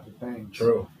those types of things.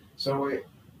 True. So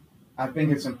I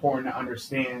think it's important to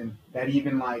understand that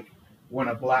even like when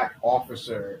a black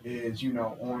officer is,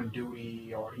 on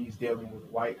duty or he's dealing with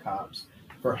white cops,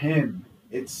 for him,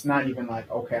 it's not even like,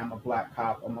 okay, I'm a black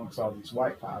cop amongst all these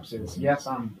white cops. It's, yes,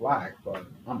 I'm black, but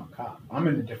I'm a cop. I'm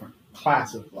in a different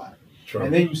class of black. True.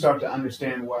 And then you start to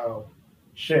understand, well,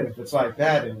 shit, if it's like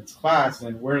that and it's class,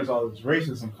 then where does all this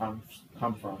racism come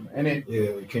from? And it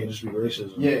can't just be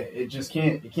racism. Yeah, it just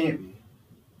can't. It can't be.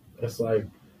 It's like,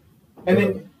 and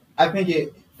then I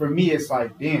think for me, it's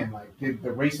like, damn, like did the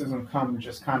racism come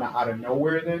just kind of out of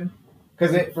nowhere then?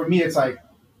 Because for me, it's like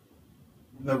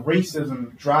the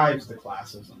racism drives the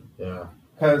classism. Yeah.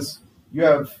 Because you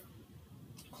have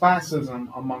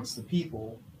classism amongst the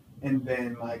people, and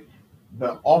then like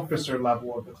the officer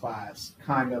level of the class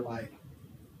kind of like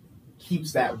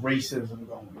keeps that racism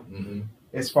going. Mm-hmm.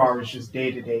 As far as just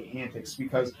day-to-day antics,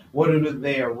 because what do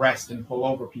they arrest and pull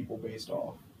over people based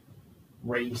off?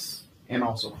 Race and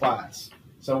also class.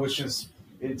 So it's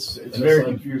very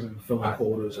confusing. Filling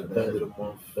quotas at the end of the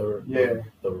month. The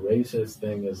racist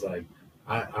thing is like,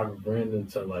 I've ran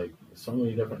into like so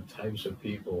many different types of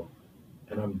people,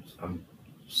 and I'm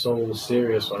so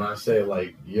serious when I say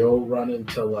like you'll run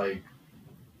into like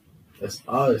it's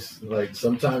us. Like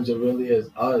sometimes it really is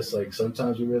us. Like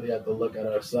sometimes we really have to look at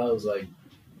ourselves. Like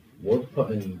we're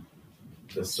putting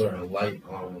this certain light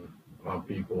on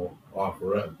people off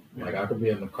rip. Like I could be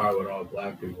in the car with all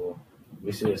black people.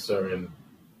 We see a certain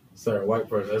white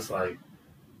person. It's like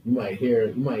you might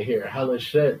hear hella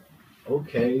shit.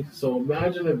 Okay, so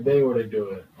imagine if they were to do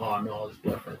it. Oh no, it's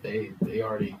different. They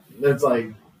already. It's like,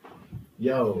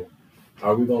 yo,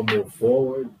 are we gonna move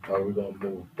forward? Are we gonna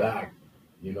move back?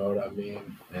 You know what I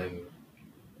mean? And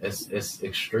it's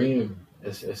extreme.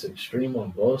 It's extreme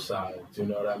on both sides. You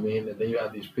know what I mean? And then you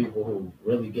have these people who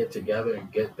really get together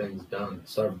and get things done.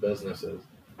 Start businesses.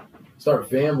 Start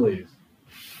families.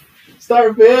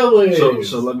 Start families.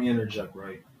 So let me interject,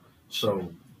 right?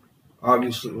 So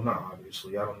obviously, well, not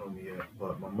obviously, I don't know me yet,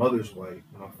 but my mother's white,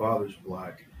 my father's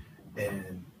black,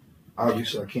 and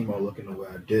obviously I came out looking the way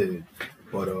I did.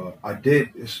 But I did,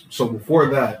 so before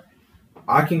that,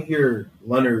 I can hear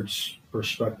Leonard's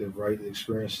perspective, right? The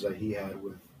experiences that he had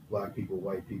with black people,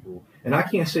 white people. And I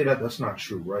can't say that that's not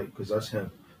true, right? Because that's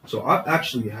him. So I've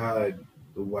actually had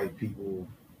the white people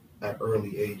at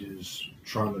early ages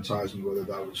traumatize me, whether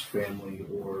that was family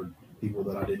or people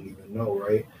that I didn't even know,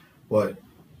 right? But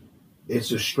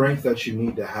it's a strength that you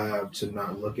need to have to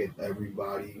not look at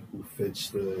everybody who fits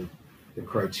the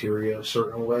criteria a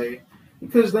certain way,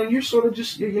 because then you're sort of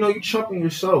just, you're chumping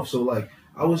yourself. So like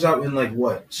I was out in like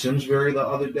Simsbury the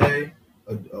other day,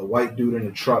 a white dude in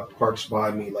a truck parks by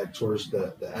me like towards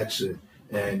the exit,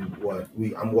 and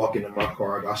I'm walking in my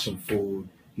car, I got some food,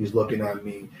 he's looking at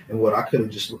me, and I could have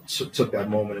just took that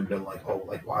moment and been like, oh,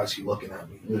 like why is he looking at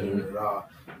me?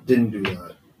 Mm-hmm. Didn't do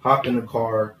that. Hopped in the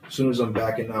car. As soon as I'm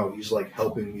backing out, he's like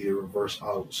helping me to reverse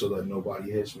out so that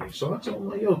nobody hits me. So I told him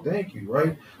like, yo, thank you,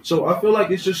 right? So I feel like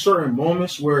it's just certain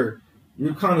moments where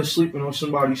you're kind of sleeping on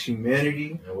somebody's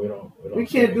humanity. And we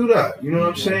can't do that. You know what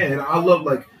I'm saying? And I love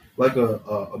like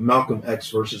a Malcolm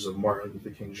X versus a Martin Luther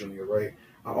King Jr., right?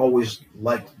 I always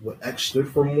liked what X stood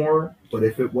for more, but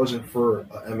if it wasn't for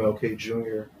MLK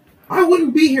Jr., I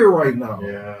wouldn't be here right now.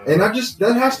 Yeah. And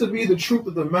that has to be the truth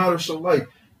of the matter. So like,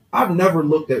 I've never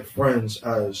looked at friends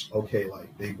as, okay,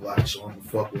 like they black, so I'm gonna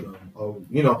fuck with them. Oh,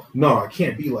 no, I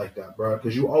can't be like that, bro.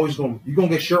 Because you're gonna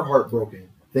get your heart broken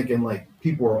thinking like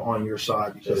people are on your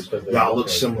side because y'all look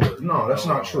similar. No, that's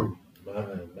not true.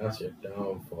 Man, that's your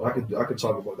downfall. I could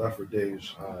talk about that for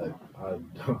days. I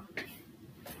don't.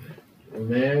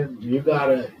 Man, you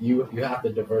have to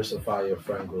diversify your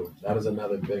friend group. That is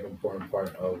another big important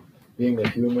part of being a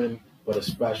human, but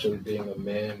especially being a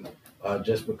man.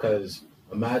 Just because.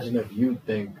 Imagine if you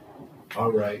think,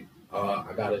 all right,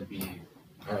 I gotta be.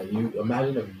 All right,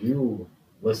 imagine if you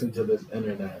listen to this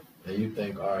internet and you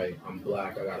think, all right, I'm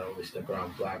black. I gotta only stick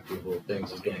around black people.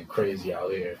 Things is getting crazy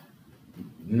out here.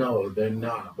 No, they're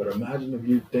not. But imagine if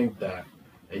you think that,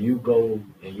 and you go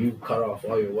and you cut off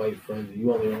all your white friends, and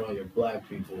you only around your black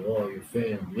people, all your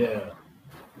fam, yeah.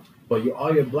 But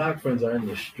all your black friends are in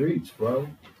the streets, bro.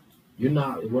 You're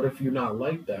not. What if you're not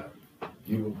like that?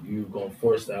 You gonna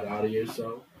force that out of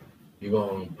yourself? You're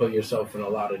gonna put yourself in a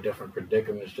lot of different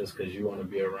predicaments just because you want to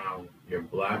be around your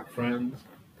black friends?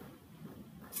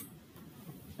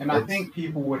 And I think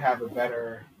people would have a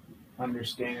better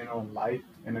understanding on life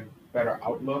and a better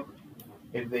outlook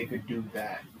if they could do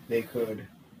that. They could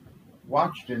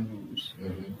watch the news,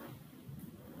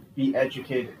 be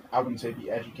educated. I wouldn't say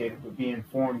be educated, but be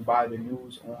informed by the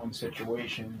news on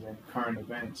situations and current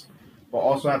events, but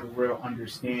also have a real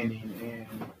understanding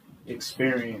and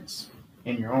experience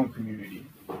in your own community.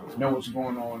 Know what's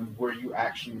going on where you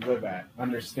actually live at.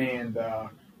 Understand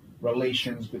the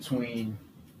relations between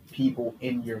people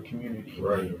in your community,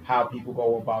 Right. How people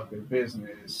go about their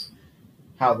business,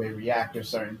 how they react to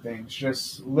certain things,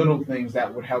 just little things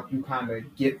that would help you kind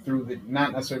of get through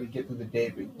not necessarily get through the day,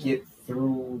 but get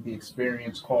through the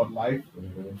experience called life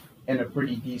in a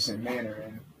pretty decent manner.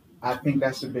 And I think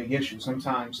that's a big issue.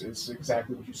 Sometimes it's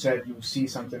exactly what you said. You'll see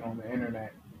something on the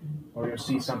internet or you'll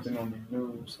see something on the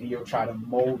news and you'll try to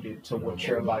mold it to what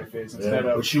your life is instead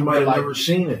of. But you might have never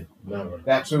seen it. Never.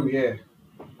 That too, yeah.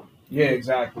 Yeah,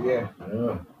 exactly, yeah.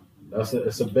 Yeah.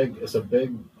 It's a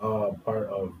big part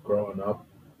of growing up.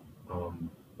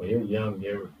 When you're young,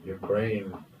 your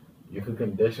brain, you can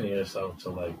condition yourself to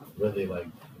like really like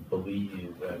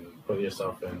believe and put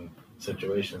yourself in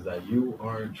situations that you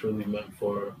aren't truly meant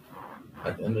for.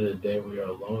 At the end of the day, when you're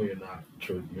alone, you're not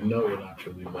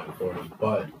truly meant for it.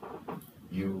 But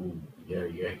you're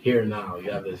here now.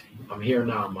 You have this I'm here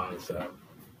now mindset.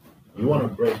 You want to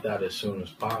break that as soon as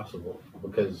possible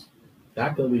because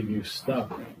that could leave you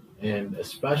stuck. And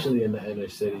especially in the inner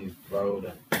cities, bro,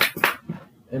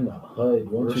 in the hood,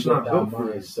 once you get that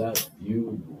mindset,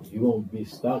 you won't be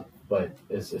stuck. But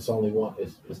it's only one.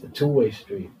 It's the two-way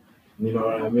street. You know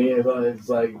what I mean? It's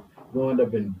like you end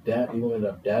up in debt. You end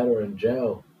up dead or in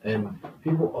jail. And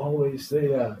people always say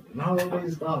that. And I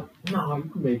always thought, no, you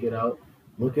can make it out.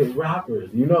 Look at rappers.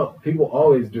 You know, people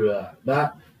always do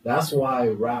that. That's why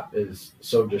rap is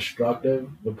so destructive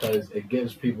because it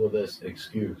gives people this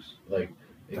excuse. Like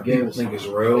it gives think it's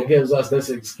real. It gives us this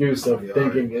excuse of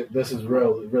thinking this is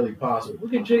really possible.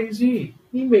 Look at Jay-Z.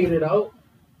 He made it out.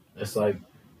 It's like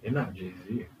you're not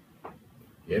Jay-Z.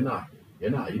 You're not. You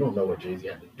don't know what Jay-Z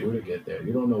had to do to get there.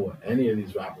 You don't know what any of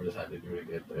these rappers had to do to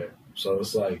get there. So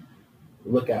it's like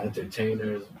look at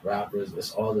entertainers, rappers.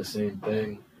 It's all the same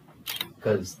thing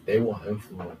because they want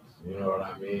influence. You know what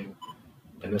I mean?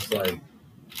 And it's like,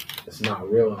 it's not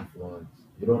real influence.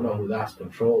 You don't know who that's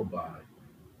controlled by.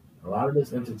 A lot of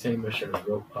this entertainment shit is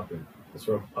real puppet. It's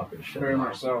real puppet shit. Very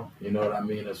much so. You know what I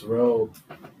mean? It's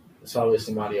always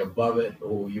somebody above it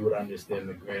who you would understand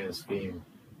the grand scheme.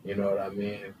 You know what I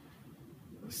mean?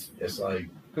 It's like...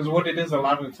 Because what it is, a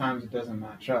lot of the times it doesn't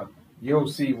match up. You'll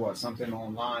see something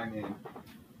online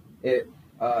and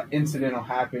incident will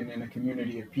happen in a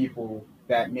community of people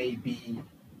that may be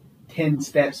 10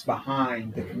 steps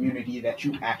behind the community that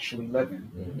you actually live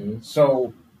in.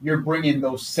 So you're bringing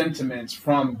those sentiments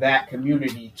from that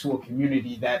community to a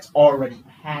community that's already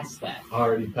past that.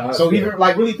 So even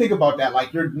like really think about that.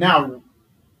 Like you're now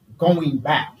going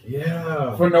back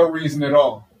for no reason at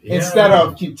all. Instead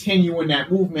of continuing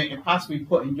that movement and possibly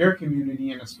putting your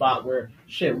community in a spot where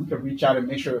we could reach out and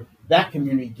make sure that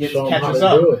community catches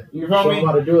up. You know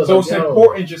what I mean? So it's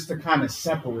important just to kind of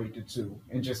separate the two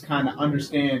and just kind of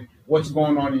understand what's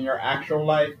going on in your actual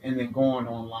life and then going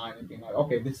online and being like,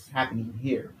 okay, this is happening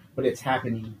here, but it's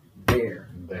happening there,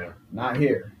 not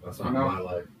here. That's not my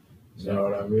life. You know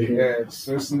what I mean? Yeah,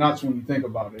 it's nuts when you think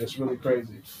about it. It's really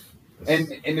crazy.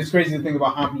 And it's crazy to think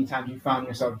about how many times you found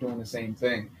yourself doing the same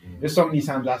thing. There's so many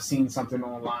times I've seen something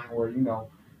online where,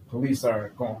 police are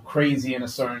going crazy in a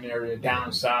certain area,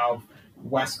 down south,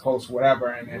 West Coast, whatever.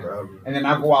 And then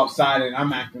I go outside and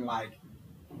I'm acting like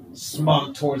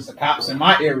smug towards the cops in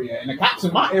my area. And the cops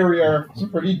in my area are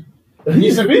some pretty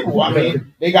decent people. I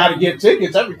mean, they got to give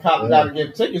tickets. Every cop got to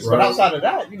give tickets. But outside of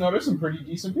that, there's some pretty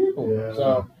decent people.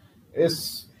 So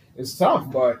it's tough,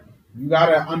 but you got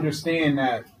to understand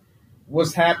that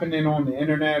what's happening on the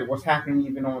internet, what's happening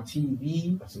even on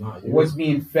TV, what's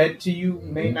being fed to you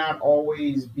may not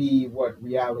always be what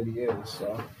reality is.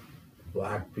 So,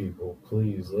 Black people,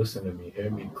 please listen to me. Hear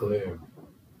me clear.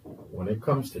 When it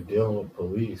comes to dealing with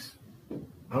police,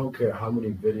 I don't care how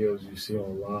many videos you see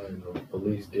online of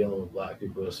police dealing with Black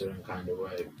people a certain kind of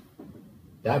way.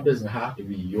 That doesn't have to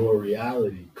be your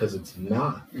reality because it's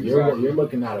not. Exactly. You're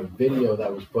looking at a video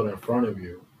that was put in front of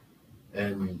you.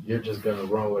 And you're just gonna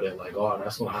run with it like, oh,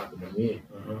 that's gonna happen to me.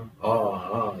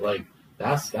 Like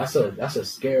that's a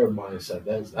scared mindset.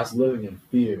 That's living in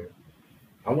fear.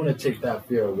 I want to take that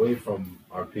fear away from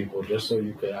our people, just so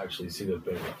you could actually see the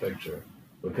bigger picture.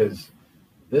 Because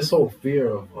this whole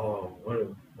fear of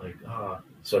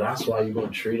so that's why you're gonna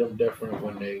treat them different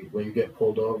when you get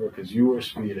pulled over because you were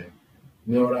speeding.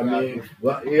 You know what I mean?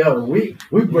 Well, yeah, we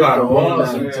break the gotta law own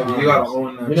that. sometimes. You gotta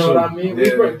own that. You know too. what I mean? Yeah.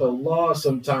 We break the law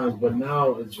sometimes, but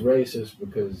now it's racist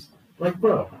because, like,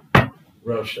 bro,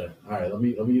 real shit. All right, let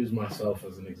me use myself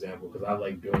as an example because I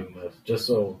like doing this, just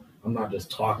so I'm not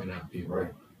just talking at people.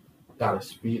 Right. Got a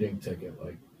speeding ticket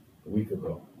like a week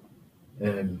ago,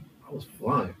 and I was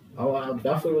flying. I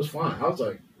definitely was flying. I was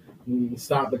like,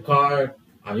 stop the car.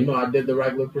 You know, I did the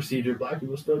regular procedure. Black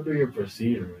people still do your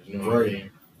procedures. You know what I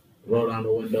mean? Roll down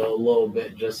the window a little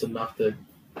bit, just enough to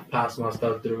pass my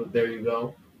stuff through. There you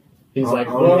go. He's like,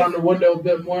 roll down the window a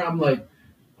bit more. I'm like,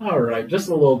 all right, just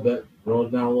a little bit. Roll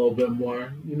down a little bit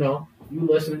more. You know, you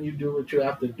listen, you do what you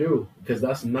have to do. Because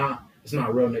it's not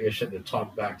real nigga shit to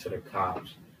talk back to the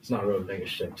cops. It's not real nigga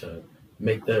shit to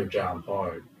make their job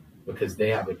hard because they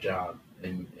have a job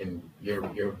and you're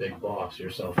a big boss,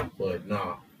 you're self-employed.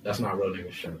 No, that's not real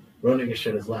nigga shit. Real nigga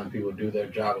shit is letting people do their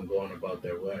job and going about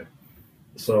their way.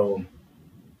 So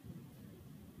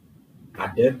I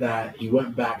did that. He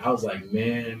went back. I was like,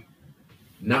 man,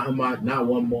 not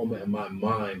one moment in my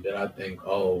mind did I think,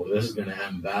 oh, this is gonna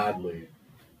end badly.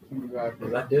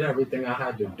 Because I did everything I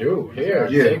had to do. Here,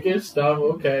 take your stuff.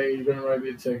 Okay, you're gonna write me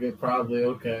a ticket, probably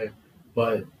okay.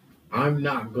 But I'm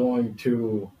not going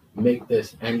to make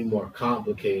this any more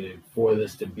complicated for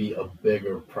this to be a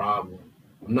bigger problem.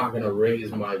 I'm not gonna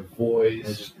raise my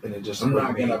voice. I'm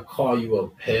not gonna call you a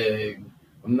pig.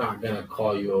 I'm not gonna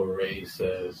call you a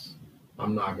racist.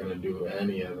 I'm not gonna do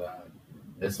any of that.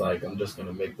 It's like I'm just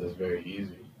gonna make this very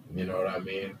easy. You know what I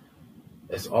mean?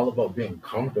 It's all about being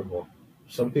comfortable.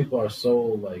 Some people are so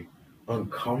like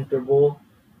uncomfortable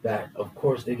that of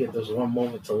course they get this one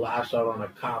moment to lash out on a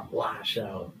cop, lash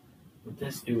out. But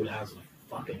this dude has a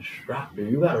fucking strap,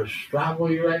 dude. You got a strap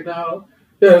on you right now?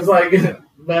 Yeah, it's like,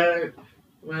 man,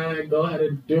 go ahead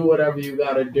and do whatever you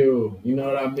gotta do. You know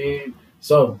what I mean?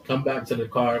 So come back to the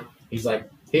car. He's like,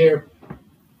 here.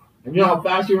 And you know how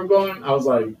fast you were going? I was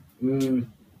like,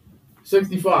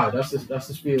 65. That's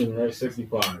the speed limit, right?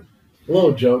 65. A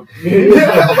little joke. He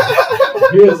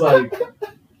was like,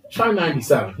 try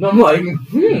 97. And I'm like,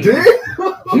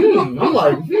 I'm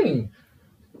like,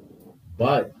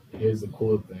 But here's the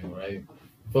cool thing, right?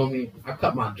 Feel me? I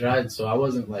cut my dreads, so I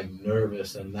wasn't like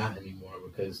nervous and that anymore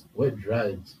because with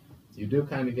dreads, you do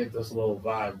kind of get this little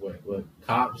vibe with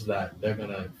cops that they're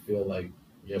gonna feel like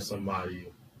you're somebody,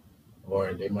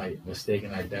 or they might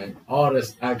mistaken identity. All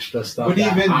this extra stuff but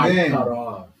that even I then, cut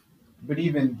off. But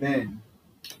even then,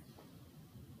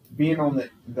 being on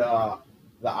the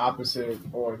opposite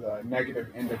or the negative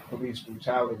end of police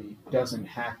brutality doesn't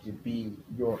have to be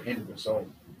your end result.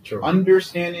 True.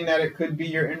 Understanding that it could be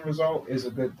your end result is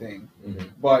a good thing,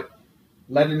 but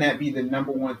letting that be the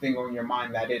number one thing on your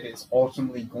mind that it is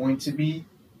ultimately going to be.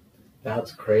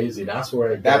 That's crazy. That's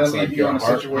where it that'll gets, leave like, you in a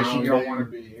situation you don't want to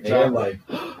be. Exactly. And like,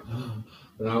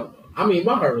 you know, I mean,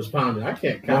 my heart was pounding. I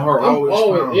can't count. My heart I'm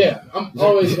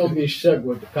always gonna be shook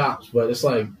with the cops, but it's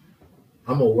like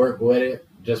I'm gonna work with it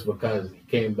just because he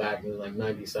came back and it was like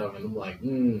 97. I'm like,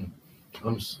 I'm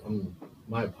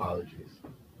my apologies.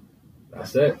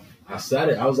 That's it. I said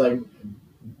it. I was like,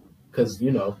 because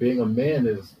you know, being a man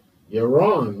is you're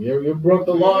wrong. You broke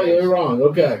the law. You're wrong.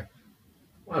 Okay.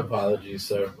 My apologies,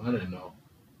 sir. I didn't know.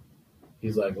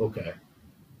 He's like, okay.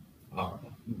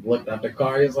 Looked at the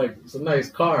car. He's like, it's a nice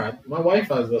car. My wife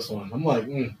has this one. I'm like,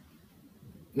 I'm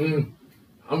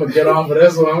gonna get off of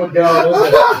this one.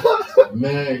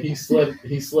 Man, he slid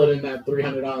in that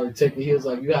 $300 ticket. He was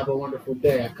like, you have a wonderful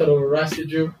day. I could have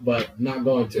arrested you, but not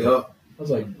going to. Yep. I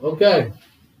was like, okay.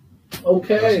 That's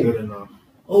good enough.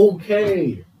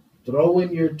 Okay. Throw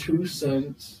in your 2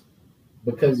 cents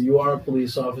because you are a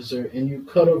police officer and you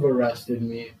could have arrested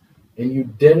me and you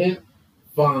didn't.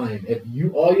 Fine. If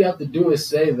all you have to do is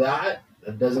say that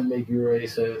doesn't make you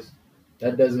racist.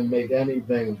 That doesn't make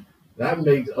anything. That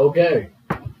makes okay.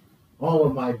 All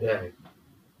of my day.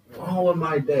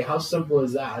 How simple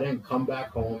is that? I didn't come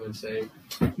back home and say,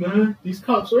 man, these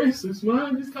cops racist,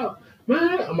 man. These cops,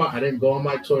 man. I didn't go on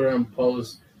my Twitter and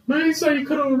post, man, he said he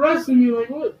could have arrested me. Like,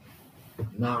 what?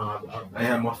 Nah. I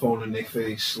had my phone in their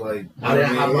face. Like, I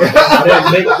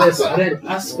didn't make this. I didn't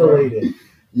escalate it.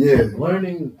 Yeah.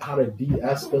 Learning how to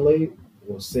de-escalate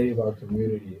will save our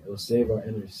community. It will save our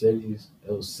inner cities.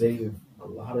 It will save a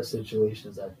lot of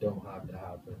situations that don't have to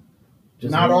happen.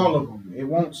 Not all of them. It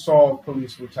won't solve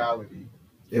police brutality.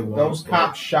 It won't. Those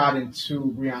cops shot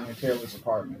into Breonna Taylor's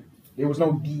apartment. There was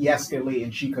no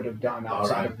de-escalating she could have done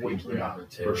outside of waking up.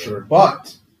 For sure.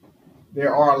 But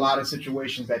there are a lot of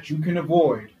situations that you can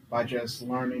avoid by just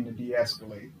learning to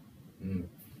de-escalate.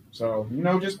 So,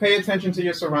 just pay attention to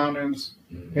your surroundings.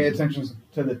 Pay attention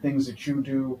to the things that you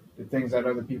do, the things that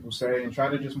other people say, and try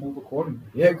to just move accordingly.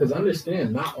 Yeah, because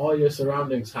understand, not all your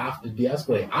surroundings have to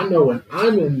de-escalate. I know when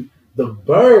I'm in the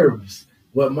burbs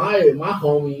with my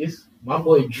homies, my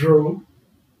boy Drew,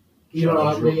 you know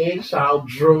what I mean? Shout out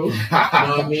Drew. You know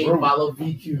what I mean? Drew. Follow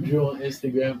VQ Drew on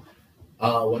Instagram.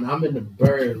 When I'm in the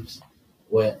burbs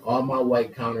with all my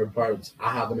white counterparts,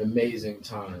 I have an amazing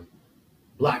time.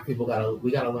 Black people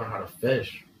we gotta learn how to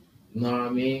fish. You know what I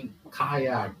mean?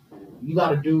 Kayak. You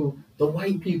gotta do the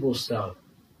white people stuff.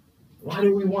 Why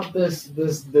do we want this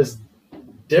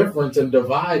difference and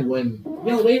divide when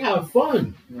they have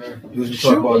fun? Right. You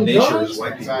talk about nature as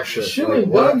white people shit. Shooting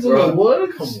guns in the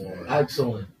woods. Come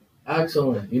on,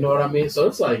 excellent. You know what I mean? So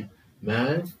it's like,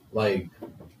 man, like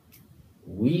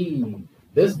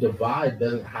this divide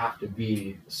doesn't have to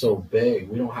be so big.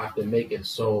 We don't have to make it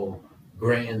so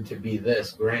grand to be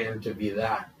this, grand to be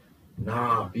that.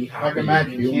 Nah, be happy. Like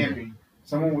imagine camping.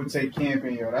 Someone would say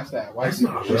camping, that's that white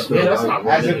people shit. That's not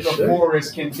as if the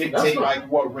forest can dictate like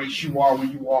what race you are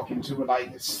when you walk into it.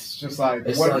 Like it's just like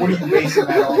what are you basing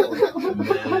that on?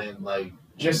 Man, like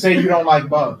just say you don't like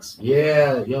bugs.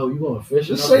 Yeah, you going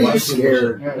fishing? Just say you're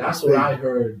scared. Yeah, that's what I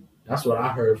heard. That's what I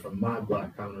heard from my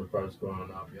black counterparts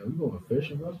growing up. You going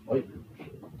fishing? That's white people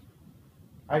shit.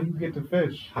 How you get to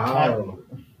fish? How?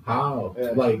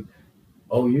 Yeah. Like,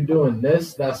 oh, you doing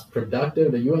this? That's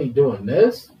productive, and you ain't doing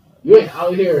this. You ain't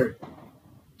out here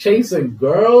chasing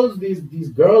girls. These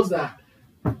girls that.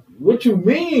 What you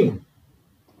mean?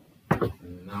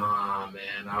 Nah,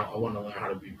 man. I want to learn how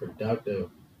to be productive.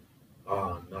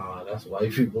 Oh, nah, that's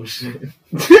white people shit.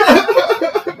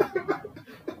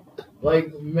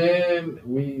 Like, man,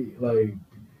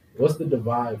 what's the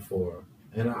divide for?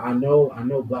 And I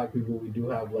know black people, we do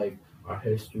have, like, our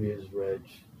history is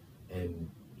rich, and,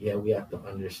 yeah, we have to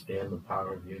understand the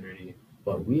power of unity,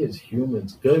 but we as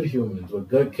humans, good humans, with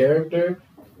good character,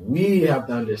 we have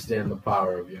to understand the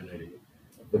power of unity.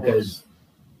 Because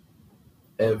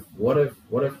what if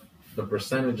the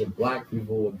percentage of black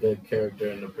people with good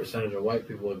character and the percentage of white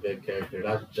people with good character,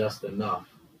 that's just enough?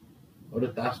 What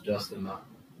if that's just enough?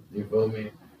 You feel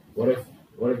me? What if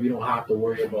you don't have to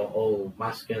worry about, oh,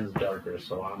 my skin's darker,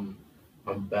 so I'm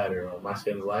better, or my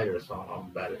skin's lighter, so I'm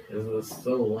better? It's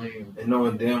so lame. And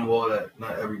knowing damn well that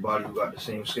not everybody who got the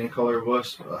same skin color of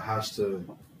us has to,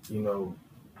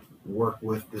 work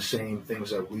with the same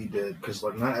things that we did, because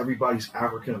like not everybody's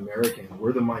African American.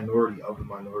 We're the minority of the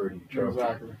minority. True.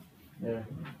 Exactly. Yeah.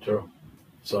 True.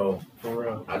 So for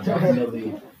real, I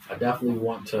definitely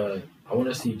want to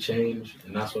see change,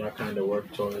 and that's what I kind of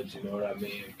work towards. You know what I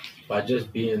mean? By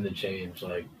just being the change,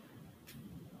 like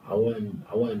I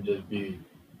wouldn't just be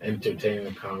entertaining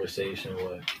a conversation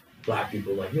with black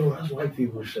people like, yo, that's white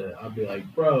people shit. I'd be like,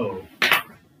 bro,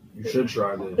 you should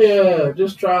try this. Yeah,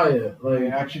 just try it. Like,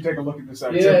 actually take a look at this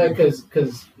activity. Yeah, because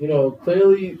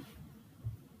clearly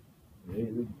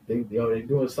they're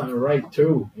doing something right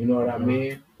too. You know what I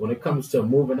mean? When it comes to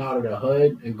moving out of the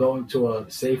hood and going to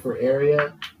a safer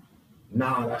area,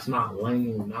 nah, that's not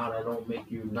lame. Nah, that don't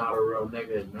make you not a real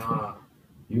nigga. Nah,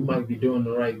 you might be doing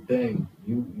the right thing.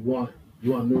 You want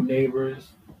new neighbors,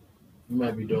 you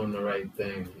might be doing the right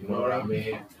thing. You know what I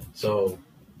mean? So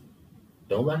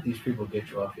don't let these people get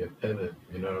you off your pivot.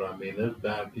 You know what I mean? There's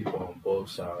bad people on both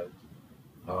sides.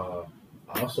 I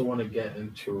also want to get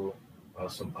into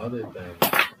some other things.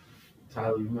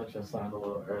 Tyler, you mentioned something a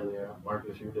little earlier.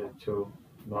 Marcus, you did too.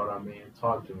 You know what I mean?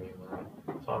 Talk to me, man.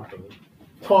 Talk to me.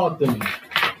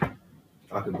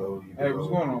 I could go. Hey, what's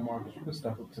going on, Marcus? You can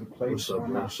step up to the plate. What's up,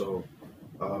 man? So,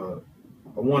 I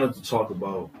wanted to talk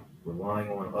about relying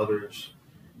on others.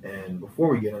 And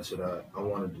before we get into that, I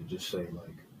wanted to just say,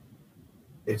 like,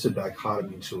 it's a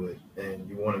dichotomy to it, and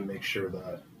you want to make sure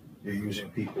that you're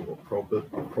using people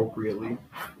appropriately.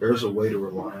 There's a way to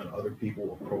rely on other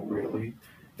people appropriately,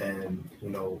 and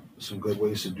some good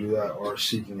ways to do that are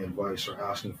seeking advice or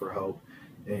asking for help,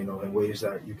 and, in ways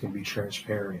that you can be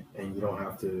transparent and you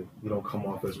don't come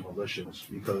off as malicious,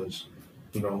 because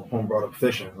home brought up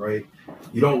fishing, right?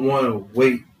 You don't want to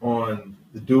wait on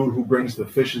the dude who brings the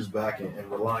fishes back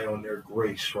and rely on their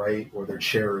grace, right, or their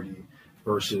charity,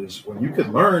 versus when you could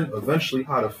learn eventually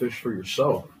how to fish for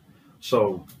yourself.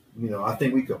 So, I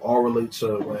think we could all relate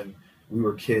to when we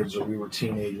were kids or we were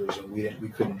teenagers and we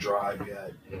couldn't drive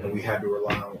yet, and we had to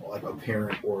rely on like a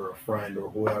parent or a friend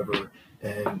or whoever,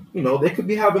 and they could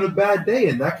be having a bad day,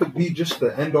 and that could be just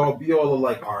the end all be all of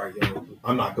like, all right,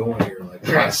 I'm not going here, like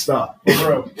I gotta stop.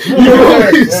 So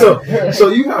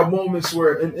you have moments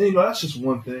where, and that's just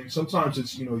one thing. Sometimes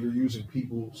it's you're using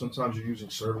people, sometimes you're using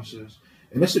services.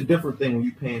 And it's a different thing when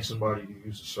you're paying somebody to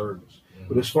use a service.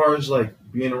 But as far as like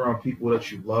being around people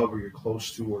that you love or you're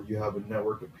close to or you have a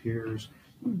network of peers,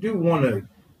 you do want to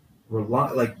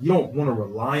rely, like you don't want to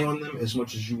rely on them as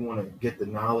much as you want to get the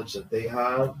knowledge that they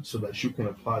have so that you can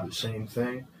apply the same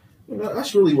thing.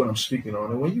 That's really what I'm speaking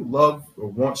on. And when you love or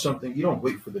want something, you don't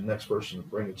wait for the next person to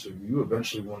bring it to you. You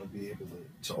eventually want to be able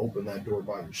to open that door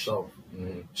by yourself.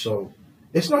 Mm-hmm. So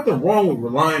it's nothing wrong with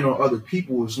relying on other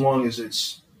people as long as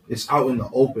it's out in the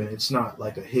open. It's not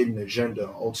like a hidden agenda,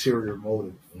 ulterior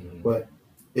motive. Mm-hmm. But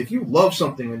if you love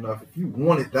something enough, if you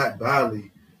want it that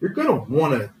badly, you're going to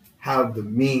want to have the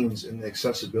means and the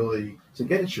accessibility to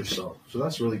get it yourself. So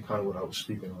that's really kind of what I was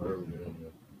speaking on earlier.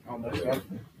 Mm-hmm. Almost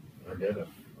definitely.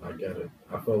 I get it.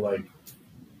 I feel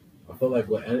like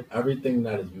with everything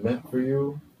that is meant for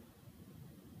you,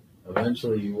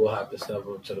 eventually you will have to step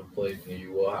up to the plate and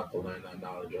you will have to learn that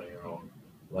knowledge on your own.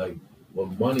 Like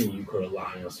with money, you could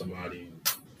rely on somebody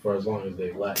for as long as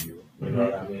they let you. You know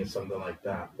what I mean? Something like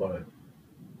that. But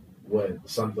with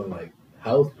something like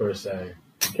health per se,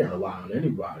 you can't rely on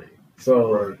anybody.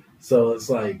 So it's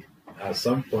like at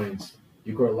some points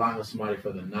you can rely on somebody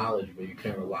for the knowledge, but you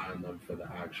can't rely on them for the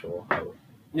actual health.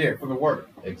 Yeah, for the work.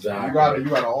 Exactly. You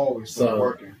gotta always put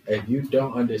working. If you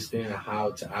don't understand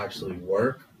how to actually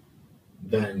work,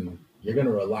 then you're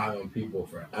gonna rely on people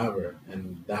forever,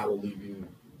 and that will leave you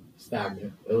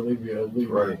stagnant. It'll leave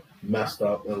you messed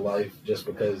up in life just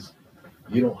because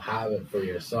you don't have it for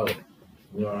yourself.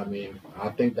 You know what I mean? I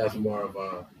think that's more of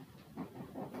a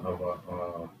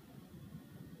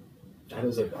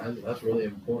that's really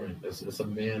important. It's a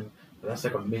man. That's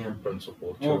like a man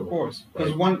principle too. Well, of course,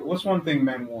 because what's one thing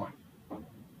men want?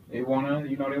 They wanna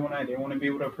be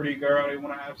with a pretty girl. They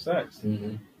wanna have sex,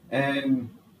 and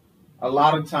a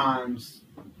lot of times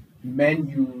men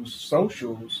use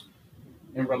socials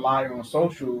and rely on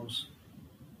socials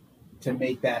to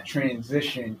make that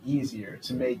transition easier,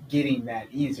 to make getting that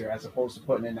easier, as opposed to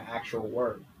putting in the actual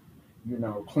work. You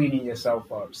know, cleaning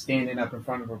yourself up, standing up in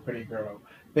front of a pretty girl,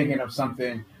 thinking of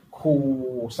something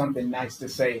cool, something nice to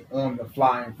say on the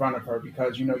fly in front of her,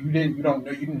 because you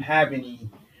didn't have any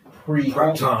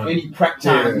prep time,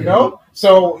 you know.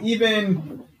 So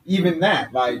even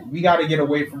that, like, we got to get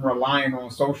away from relying on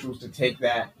socials to take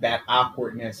that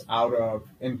awkwardness out of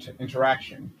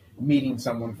interaction, meeting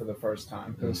someone for the first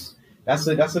time, because that's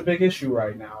a big issue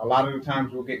right now. A lot of the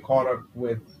times we'll get caught up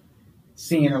with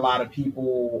seeing a lot of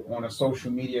people on a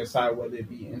social media site, whether it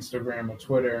be Instagram or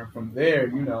Twitter, and from there,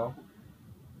 you know,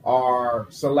 our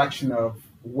selection of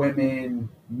women,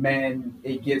 men,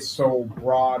 it gets so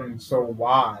broad and so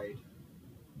wide.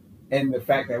 And the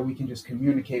fact that we can just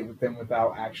communicate with them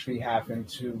without actually having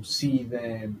to see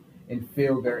them and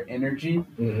feel their energy,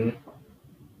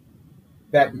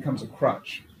 that becomes a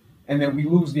crutch. And then we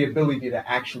lose the ability to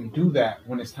actually do that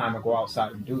when it's time to go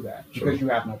outside and do that, because you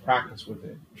have no practice with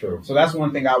it. True. So that's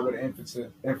one thing I would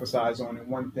emphasize on, and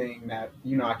one thing that,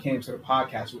 you know, I came to the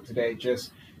podcast with today.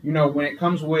 Just, you know, when it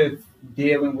comes with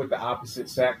dealing with the opposite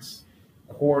sex,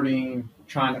 courting,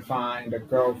 trying to find a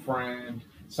girlfriend,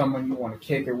 someone you want to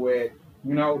kick it with,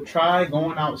 you know, try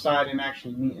going outside and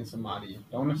actually meeting somebody.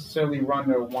 Don't necessarily run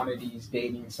to one of these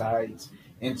dating sites,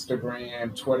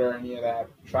 Instagram, Twitter, any of that.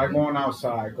 Try going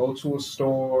outside. Go to a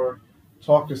store.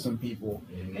 Talk to some people.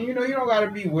 And, you know, you don't got to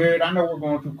be weird. I know we're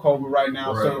going through COVID right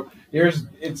now, so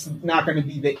it's not going to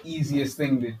be the easiest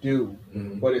thing to do,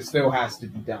 but it still has to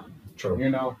be done. True. You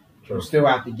know? You still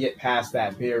have to get past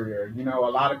that barrier. You know,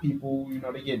 a lot of people, you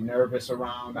know, they get nervous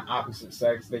around the opposite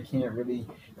sex. They can't really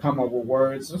come up with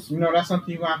words. You know, that's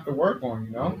something you have to work on,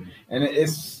 you know? And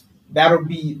that'll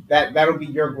be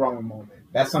your growing moment.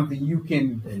 That's something you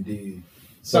can you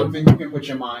can put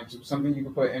your mind to, something you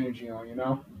can put energy on, you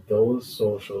know? Those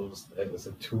socials, it's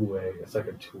like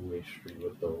a two-way street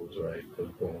with those, right?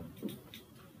 Because boom,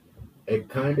 it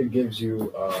kind of gives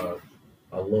you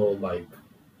a little, like,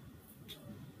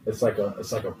 it's like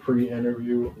a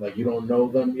pre-interview. Like, you don't know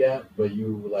them yet, but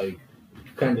you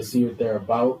kind of see what they're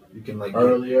about. You can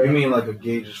earlier. You mean like a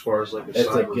gauge as far as like a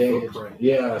cyber footprint?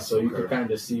 Yeah, so you can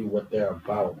kind of see what they're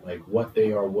about, like what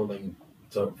they are willing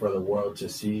for the world to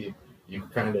see. You can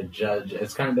kind of judge.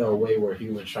 It's kind of a way where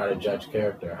humans try to judge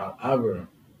character. However,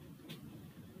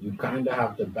 you kind of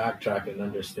have to backtrack and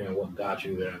understand what got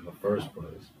you there in the first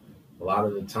place. A lot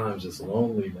of the times it's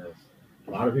loneliness.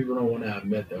 A lot of people don't want to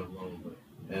admit they're lonely.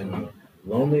 And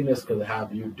loneliness could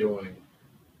have you doing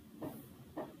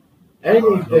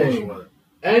anything.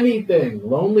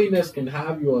 Loneliness can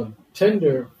have you on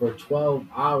Tinder for 12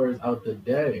 hours out the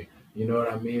day. You know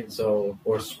what I mean? So,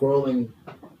 or scrolling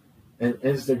in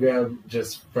Instagram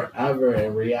just forever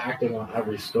and reacting on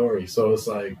every story. So it's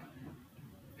like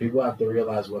people have to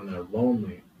realize when they're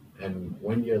lonely And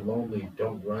when you're lonely,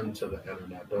 don't run to the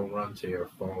internet. Don't run to your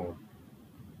phone.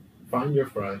 Find your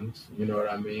friends, you know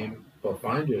what I mean? But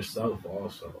find yourself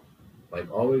also.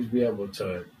 Like, always be able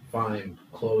to find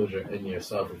closure in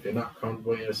yourself. If you're not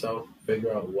comfortable in yourself,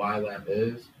 figure out why that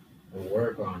is and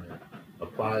work on it.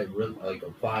 Apply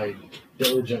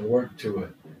diligent work to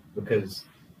it. Because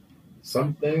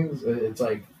some things, it's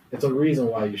a reason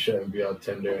why you shouldn't be on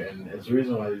Tinder, and it's a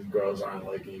reason why these girls aren't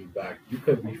liking you back. You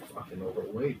could be fucking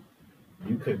overweight.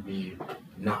 You could be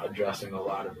not addressing a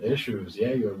lot of issues.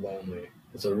 Yeah, you're lonely.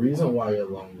 It's a reason why you're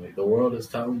lonely. The world is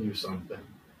telling you something.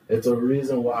 It's a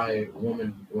reason why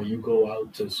women, when you go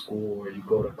out to school or you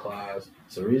go to class,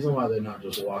 it's a reason why they're not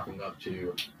just walking up to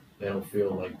you. They don't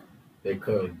feel like they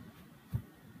could.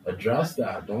 Address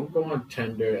that. Don't go on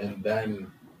Tinder and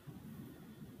then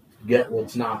get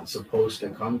what's not supposed to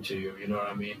come to you. You know what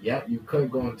I mean? Yeah, you could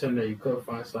go on Tinder. You could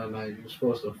find something that you're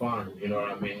supposed to find. You know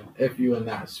what I mean? If you're in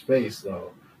that space,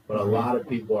 though. But a lot of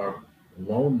people are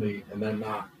lonely and they're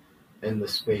not in the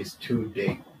space to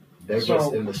date. They're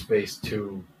just in the space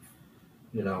to,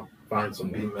 find some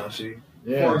Be messy.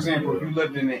 Yeah. For example, if you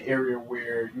lived in an area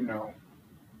where,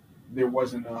 there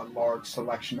wasn't a large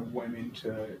selection of women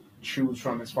to choose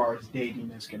from as far as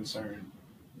dating is concerned,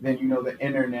 then, the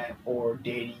internet or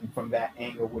dating from that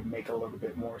angle would make a little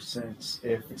bit more sense.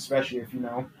 Especially if,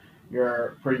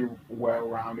 you're pretty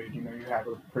well-rounded, you have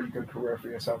a pretty good career for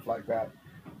yourself like that.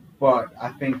 But I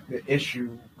think the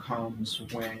issue comes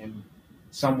when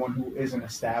someone who isn't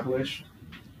established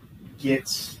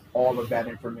gets all of that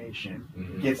information,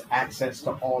 gets access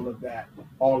to all of that,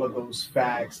 all of those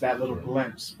facts, that little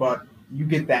glimpse. But you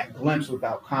get that glimpse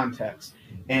without context.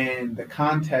 And the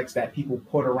context that people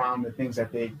put around the things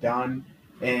that they've done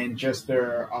and just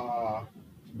their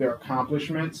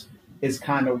accomplishments is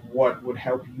kind of what would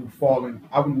help you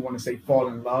I wouldn't want to say fall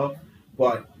in love,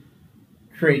 but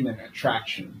creating an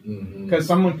attraction. Because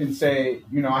someone can say,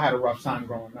 I had a rough time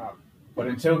growing up. But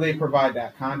until they provide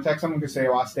that context, someone can say,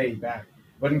 I stayed back.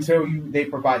 But until they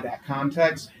provide that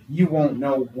context, you won't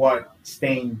know what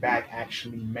staying back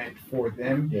actually meant for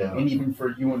them, and even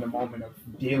for you in the moment of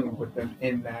dealing with them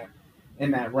in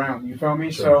that realm. You feel me?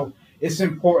 Sure. So it's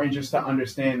important just to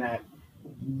understand that,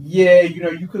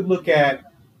 you could look at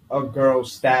a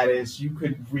girl's status, you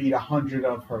could read 100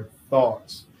 of her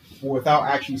thoughts, but without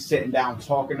actually sitting down,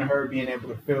 talking to her, being able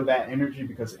to feel that energy,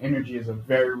 because energy is a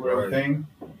very real thing.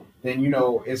 Then,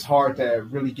 it's hard to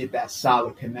really get that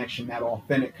solid connection, that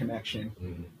authentic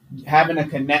connection. Having a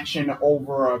connection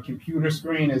over a computer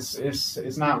screen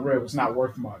is not real. It's not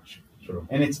worth much. True.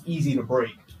 And it's easy to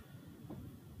break.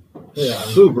 Yeah,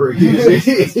 super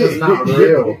easy. It's just not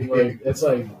real. It's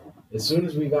like, as soon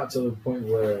as we got to the point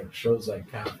where shows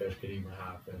like Catfish could even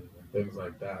happen and things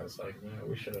like that, it's like, man,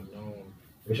 we should have known.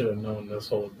 We should have known this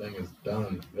whole thing is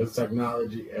done. This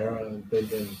technology era and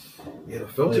thinking. Yeah, the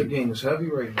filter game is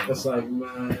heavy right now. It's like,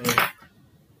 man,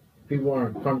 people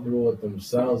aren't comfortable with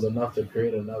themselves enough to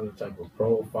create another type of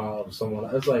profile of someone.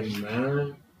 It's like,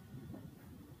 man,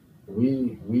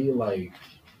 we're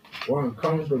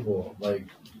uncomfortable. Like,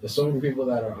 there's so many people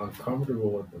that are uncomfortable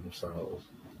with themselves.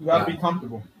 You gotta be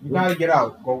comfortable. You gotta get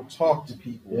out. Go talk to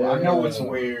people. Yeah, I know it's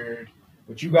weird.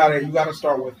 But you gotta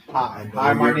start with hi.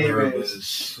 Hi, my name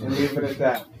is, and leave it at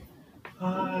that.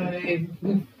 Hi.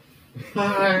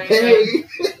 Hey.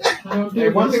 Hey,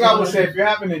 one thing I would say, if you're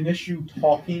having an issue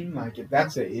talking, like if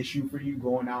that's an issue for you,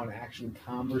 going out and actually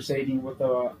conversating with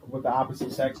the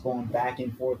opposite sex, going back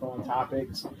and forth on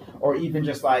topics, or even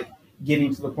just like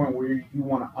getting to the point where you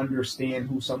want to understand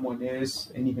who someone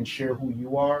is and even share who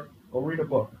you are, go read a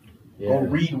book. Yeah. Go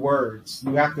read words.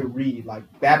 You have to read. Like,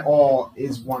 that all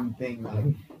is one thing.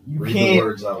 Like, you read can't, the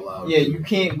words out loud. Yeah, you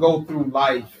can't go through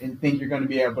life and think you're going to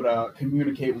be able to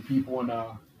communicate with people in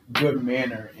a good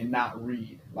manner and not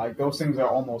read. Like, those things are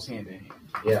almost hand in hand.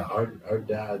 Yeah, our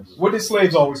dads. What did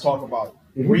slaves always talk about?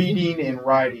 Reading and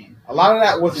writing. A lot of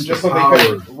that wasn't just so they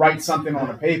could write something on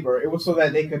a paper. It was so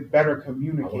that they could better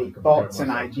communicate thoughts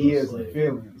and ideas and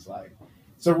feelings. Like,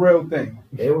 it's a real thing.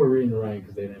 They were reading and writing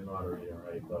because they didn't know how to read and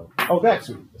write, though. Oh, that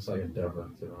too. It's like a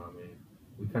difference, you know what I mean?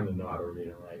 We kind of know how to read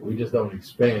and write. We just don't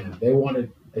expand. They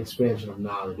wanted expansion of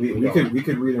knowledge. We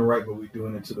could read and write, but we're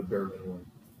doing it to the bare minimum.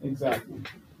 Exactly.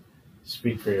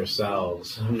 Speak for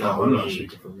yourselves. I'm not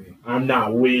speaking for me. I'm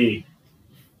not we.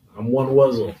 I'm one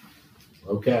wuzzle.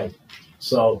 Okay.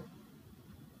 So,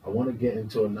 I want to get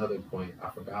into another point. I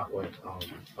forgot what I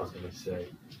was going to say.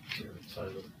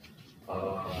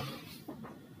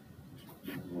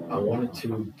 I wanted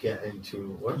to get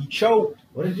into what? You choked.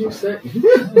 What did you say?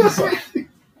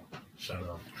 Shut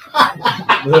up.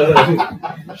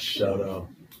 Shut up.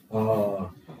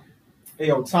 Hey,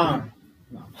 yo, Tom.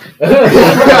 No.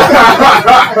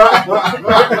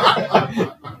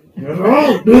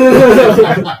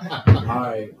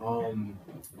 Alright,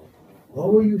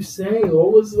 what were you saying?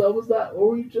 What was that? What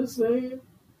were you just saying?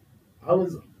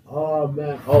 Oh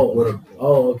man.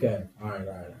 Okay. Alright. I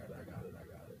got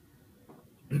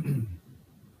it. You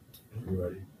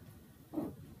ready?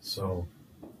 So,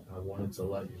 I wanted to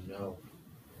let you know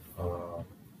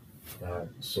that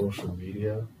social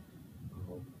media,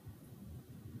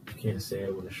 you can't say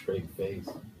it with a straight face.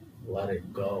 Let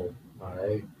it go.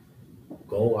 Alright?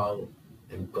 Go out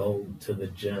and go to the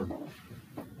gym.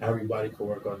 Everybody can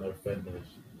work on their fitness.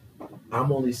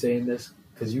 I'm only saying this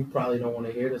because you probably don't want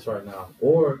to hear this right now.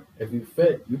 Or if you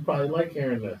fit, you probably like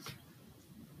hearing this.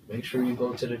 Make sure you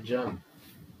go to the gym.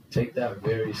 Take that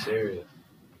very serious.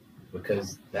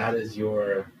 Because that's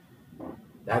your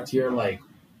like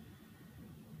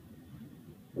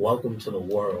welcome to the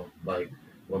world. Like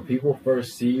when people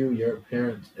first see you, your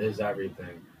appearance is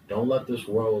everything. Don't let this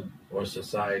world or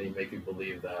society make you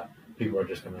believe that people are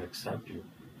just going to accept you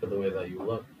for the way that you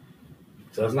look.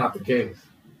 So that's not the case.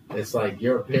 It's like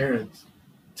your appearance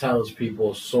tells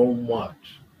people so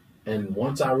much. And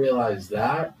once I realized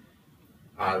that,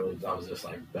 I was just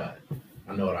like, bet.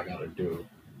 I know what I gotta do.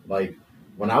 Like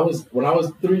when I was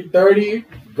 330,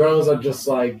 girls are just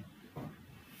like,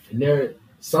 and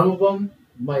some of them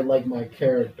might like my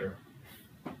character,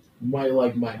 might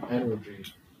like my energy,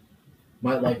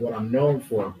 might like what I'm known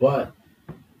for, but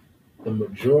the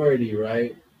majority,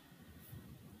 right?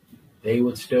 They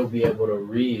would still be able to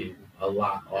read a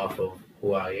lot off of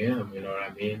who I am, you know what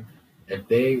I mean? If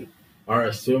they are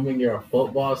assuming you're a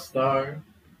football star,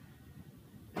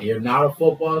 and you're not a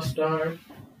football star,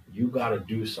 you gotta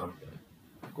do something.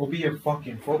 Go be a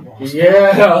fucking football star.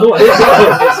 Yeah.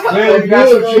 It's clearly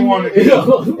that's what you want to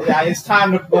do. Yeah, it's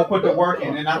time to go put the work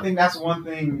in. And I think that's one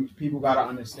thing people gotta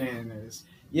understand is,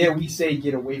 yeah, we say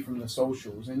get away from the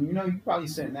socials. And you're probably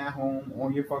sitting at home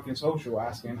on your fucking social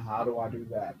asking, how do I do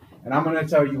that? And I'm gonna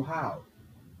tell you how.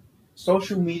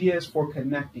 Social media is for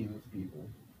connecting with people.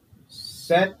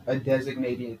 Set a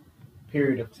designated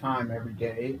period of time every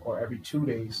day or every 2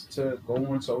 days to go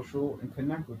on social and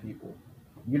connect with people.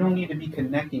 You don't need to be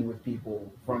connecting with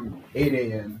people from 8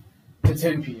 a.m. to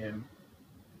 10 p.m.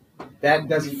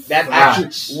 That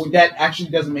actually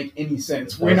doesn't make any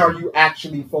sense. When are you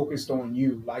actually focused on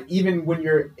you? Like even when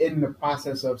you're in the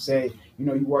process of say,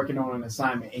 you're working on an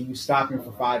assignment and you stopping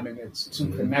for 5 minutes to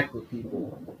connect with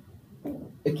people,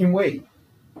 it can wait.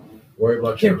 Worry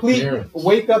about your appearance.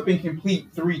 Wake up and complete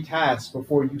 3 tasks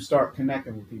before you start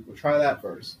connecting with people. Try that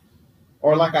first.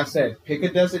 Or like I said, pick a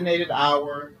designated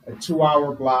hour, a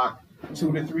 2-hour block,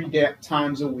 2 to 3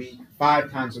 times a week,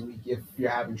 5 times a week if you're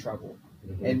having trouble.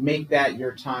 And make that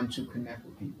your time to connect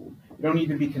with people. You don't need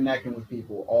to be connecting with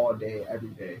people all day, every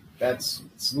day. It's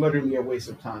literally a waste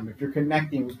of time. If you're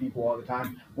connecting with people all the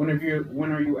time, when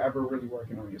are you ever really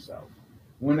working on yourself?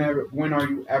 When are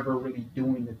you ever really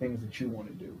doing the things that you want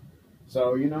to do?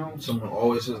 So, someone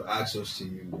always has access to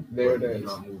you. There it is. You're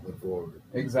not moving forward.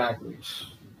 Exactly.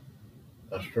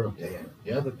 That's true. Damn.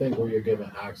 You have to think where you're given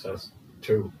access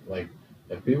to. Like,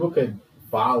 if people could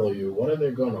follow you, what are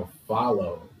they going to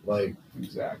follow? Like,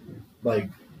 exactly. Like,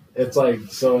 it's like,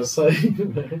 so it's like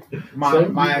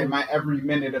my every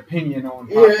minute opinion on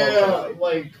pop culture.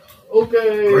 Like,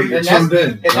 okay. Great.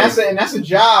 And that's a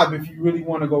job if you really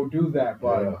want to go do that.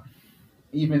 But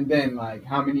even then, like,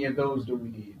 how many of those do we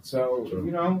need?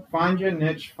 So, find your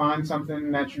niche, find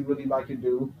something that you really like to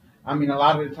do. I mean, a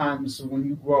lot of the times when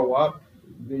you grow up,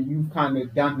 you've kind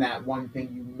of done that one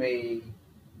thing you may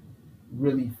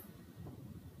really,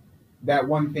 that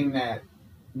one thing that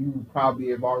you probably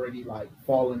have already like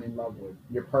fallen in love with,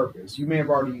 your purpose. You may have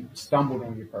already stumbled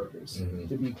on your purpose,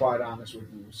 to be quite honest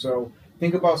with you. So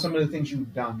think about some of the things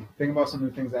you've done. Think about some of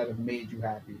the things that have made you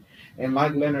happy. And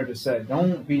like Leonard has said,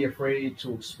 don't be afraid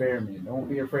to experiment. Don't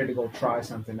be afraid to go try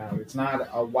something out. It's not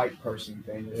a white person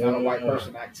thing. It's not a white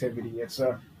person activity. It's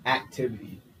a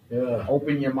activity. Yeah.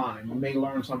 Open your mind. You may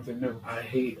learn something new. I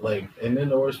hate and then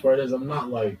the worst part is I'm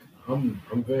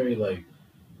very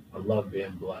I love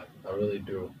being black. I really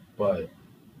do. But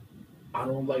I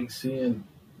don't like seeing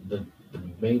the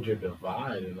major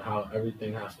divide and how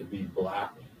everything has to be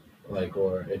black.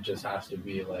 Or it just has to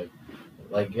be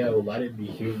yo, let it be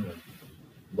human.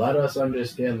 Let us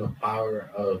understand the power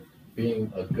of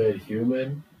being a good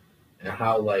human and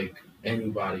how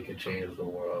anybody could change the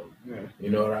world. Yeah. You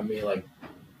know what I mean?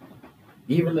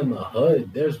 Even in the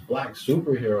hood, there's black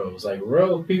superheroes,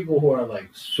 real people who are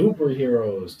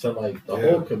superheroes to the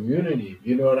whole community.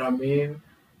 You know what I mean?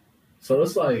 So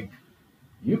it's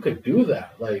you could do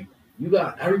that.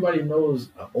 everybody knows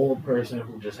an old person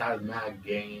who just has mad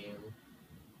game,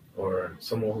 or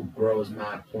someone who grows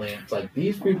mad plants. Like,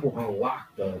 these people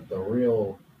unlock the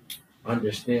real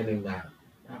understanding that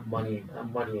money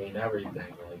ain't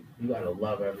everything. Like, you gotta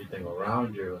love everything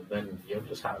around you, and then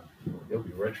you'll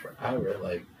be rich forever.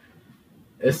 Like,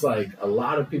 it's like a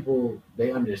lot of people,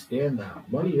 they understand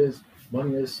that money is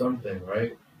something,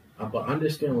 right? But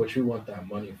understand what you want that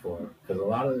money for, because a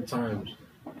lot of the times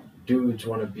dudes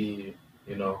want to be,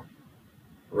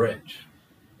 rich,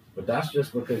 but that's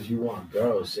just because you want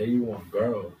girls. Say you want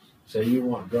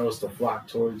girls to flock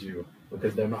towards you,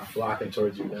 because they're not flocking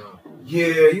towards you now.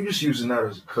 Yeah, you just using that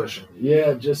as a cushion.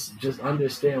 Yeah, just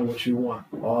understand what you want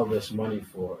all this money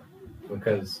for,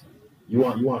 because you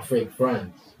want fake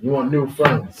friends. You want new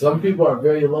friends. Some people are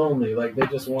very lonely. Like, they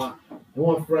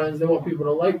want friends. They want people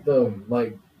to like them.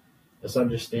 Like, it's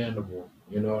understandable.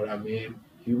 You know what I mean?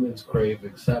 Humans crave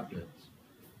acceptance.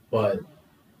 But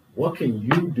what can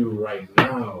you do right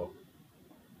now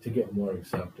to get more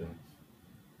acceptance?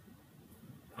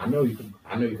 I know you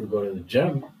could go to the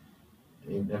gym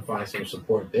and find some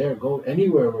support there. Go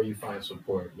anywhere where you find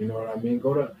support. You know what I mean?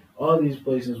 Go to all these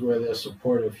places where there's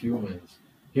supportive humans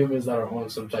that are on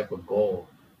some type of goal,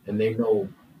 and they know,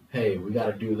 hey, we got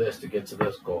to do this to get to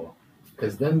this goal.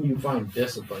 Because then you find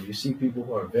discipline. You see people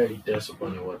who are very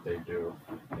disciplined in what they do,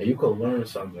 and you can learn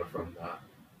something from that.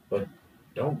 But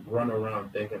don't run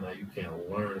around thinking that you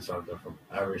can't learn something from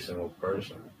every single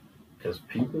person, because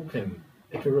people can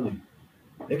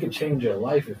change your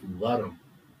life if you let them.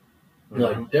 Mm-hmm.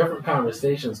 Like, different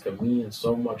conversations can mean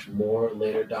so much more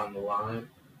later down the line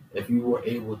if you were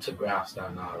able to grasp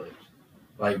that knowledge.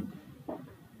 Like,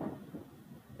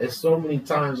 it's so many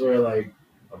times where, like,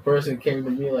 a person came to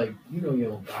me like, you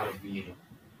don't gotta be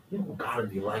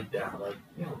like that. Like,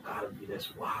 you don't gotta be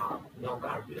this wild. You don't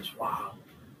gotta be this wild.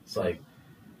 It's like,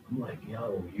 I'm like,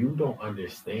 yo, you don't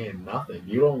understand nothing.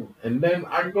 You don't. And then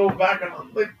I go back and I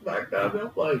look back at it.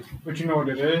 I'm like, but you know what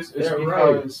it is? It's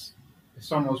because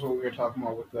it's almost what we were talking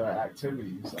about with the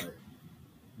activities. Like,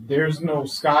 there's no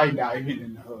skydiving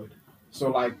in the hood.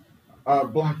 So, like, a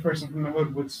black person from the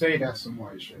hood would say that's some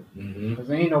white shit. Because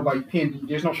there ain't nobody pinned.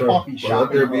 There's no coffee shop.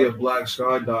 Let there be a black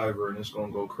skydiver and it's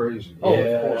gonna go crazy. Oh, yeah.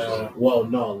 Of course. Well,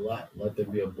 no, let there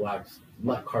be a black.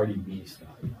 Let Cardi B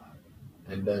skydive,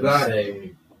 and then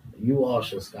say, you all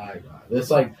should skydive.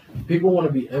 It's like, people want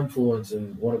to be influenced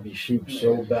and want to be sheep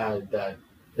so bad that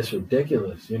it's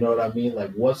ridiculous. You know what I mean?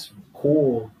 Like, what's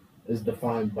cool is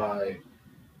defined by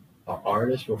an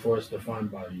artist before it's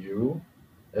defined by you.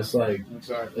 It's like,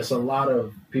 It's a lot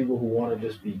of people who want to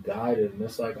just be guided, and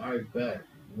it's like, all right, bet.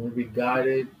 You want to be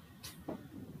guided?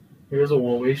 Here's a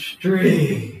one-way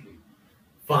street.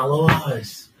 Follow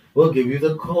us. We'll give you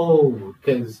the code.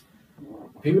 Because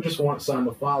people just want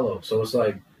something to follow. So it's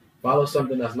like, follow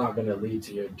something that's not going to lead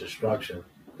to your destruction.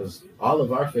 Because all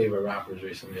of our favorite rappers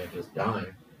recently are just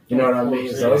dying. You know what I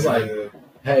mean? So it's like,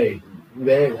 hey,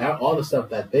 all the stuff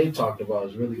that they talked about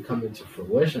is really coming to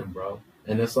fruition, bro.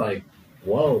 And it's like,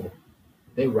 whoa,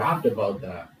 they rapped about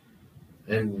that.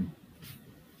 And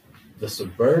the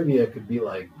suburbia could be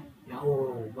like,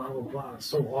 yo, blah, blah, blah, it's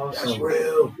so awesome. That's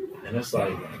real. And it's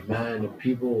like, man, the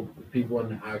people in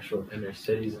the actual inner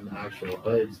cities and the actual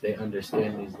hoods, they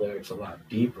understand these lyrics a lot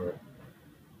deeper.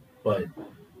 But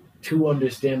to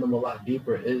understand them a lot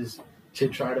deeper is to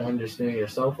try to understand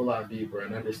yourself a lot deeper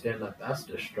and understand that that's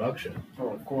destruction. Oh,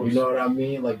 of course. You know what I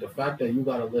mean? Like, the fact that you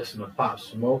got to listen to Pop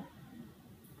Smoke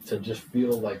to just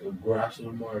feel like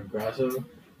more aggressive,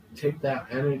 take that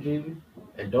energy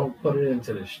and don't put it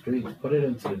into the streets. Put it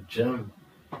into the gym.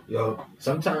 Yo,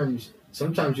 sometimes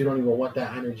you don't even want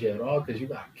that energy at all because you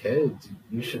got kids.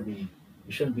 You shouldn't be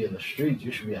in the streets.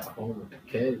 You should be at home with the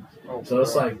kids. Oh, so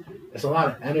it's like, it's a lot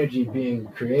of energy being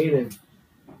created,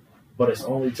 but it's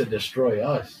only to destroy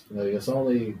us. Like, it's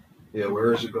only... Yeah,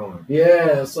 where is it going?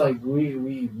 Yeah, it's like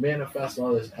we manifest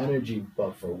all this energy,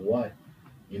 but for what?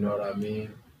 You know what I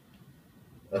mean?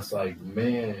 That's like,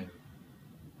 man,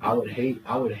 I would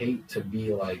hate to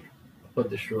be like, put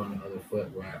the shoe on the other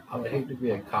foot, where I would hate to be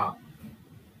a cop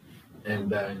and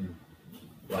then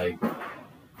like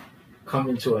come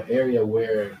into an area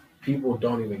where people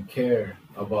don't even care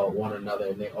about one another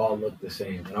and they all look the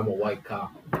same. And I'm a white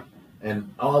cop.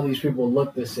 And all these people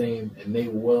look the same, and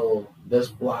this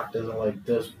block doesn't like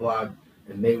this block,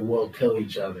 and they will kill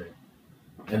each other.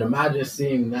 And imagine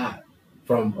seeing that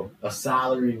from a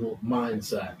salary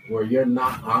mindset where you're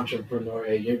not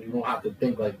entrepreneurial, you don't have to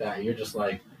think like that. You're just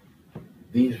like,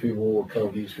 these people will kill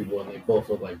these people, and they both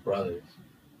look like brothers.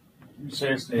 You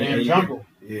say it's the damn jungle.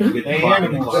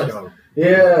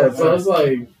 Yeah, so it's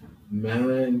like,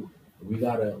 man, we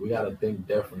gotta think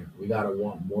different. We gotta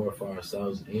want more for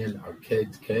ourselves and our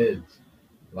kids' kids.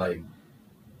 Like,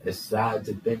 it's sad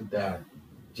to think that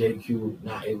JQ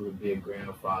not able to be a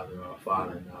grandfather or a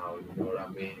father now. You know what I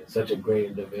mean? Such a great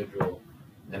individual,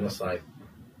 and it's like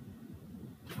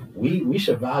we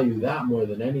should value that more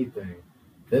than anything.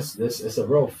 This it's a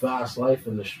real fast life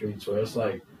in the streets where it's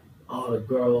like all the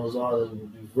girls, all the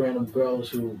random girls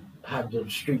who had the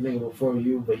street name before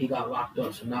you, but he got locked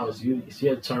up, so now it's you. It's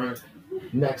your turn.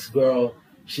 Next girl,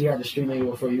 she had the street name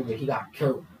before you, but he got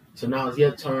killed. So now it's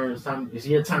your turn. It's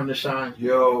your time to shine.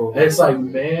 Yo, And it's like,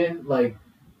 man, like,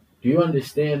 do you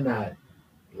understand that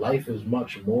life is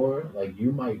much more? Like,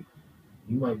 you might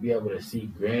be able to see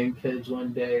grandkids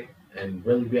one day and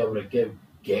really be able to give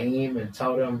game and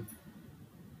tell them,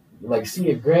 like, see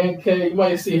a grandkid. You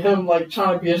might see him like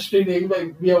trying to be a street nigga. You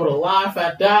might be able to laugh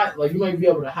at that. Like, you might be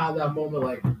able to have that moment.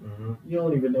 Like, you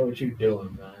don't even know what you're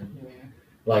doing, man. Yeah.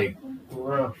 Like,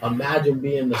 imagine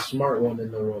being the smart one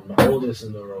in the room, the oldest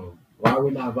in the room. Why are we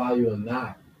not valuing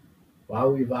that? Why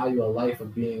would we value a life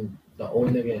of being the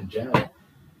old nigga in jail?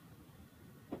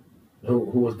 Who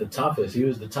was the toughest? He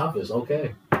was the toughest.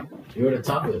 Okay. You were the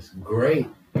toughest. Great.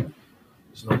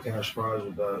 There's no cash prize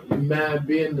with that. Man,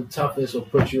 being the toughest will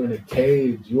put you in a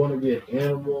cage. You want to be an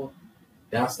animal?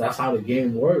 That's how the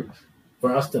game works.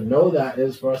 For us to know that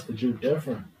is for us to do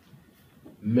different.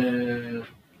 Man.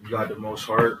 You got the most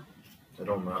heart. It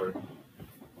don't matter.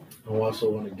 I also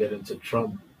want to get into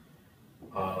Trump.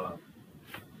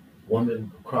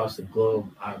 Women across the globe,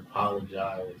 I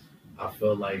apologize. I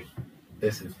feel like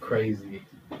this is crazy.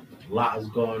 A lot is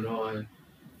going on.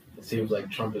 It seems like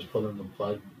Trump is pulling the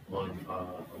plug on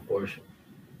abortion.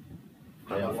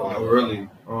 How y'all feel? Wow, really?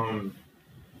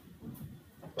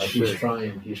 Like, he's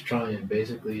trying.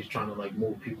 Basically, he's trying to like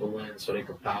move people in so they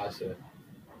could pass it.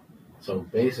 So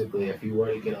basically, if he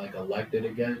were to get like elected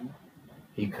again,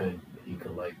 he could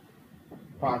like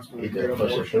Possibly he could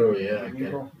push it through.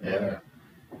 Yeah.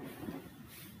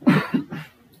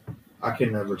 I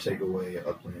can never take away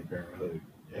a Planned Parenthood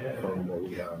from what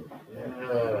we have.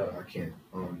 Yeah. I can't.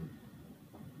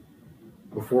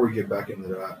 Before we get back into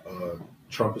that,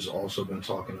 Trump has also been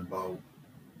talking about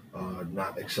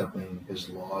not accepting his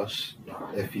loss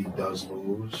if he does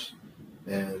lose,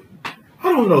 and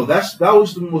I don't know. That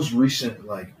was the most recent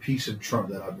like piece of Trump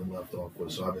that I've been left off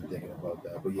with, so I've been thinking about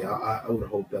that. But yeah, I would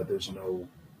hope that there's no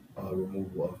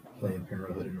removal of Planned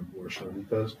Parenthood and abortion,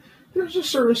 because there's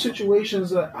just certain situations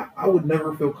that I would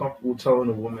never feel comfortable telling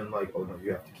a woman like, oh no,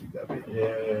 you have to keep that baby.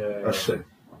 Yeah. That's sick.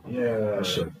 Yeah.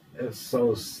 That's sick. It's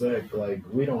so sick. Like,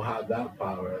 we don't have that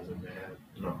power as a man.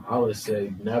 No. I would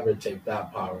say never take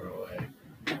that power away,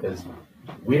 because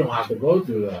we don't have to go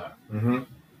through that. Mm-hmm.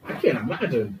 I can't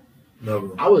imagine.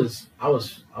 No. I was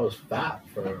fat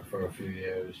for a few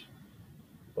years,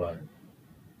 but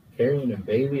carrying a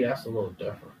baby, that's a little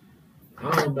different.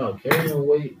 I don't know. Carrying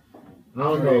weight, I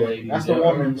don't know, ladies.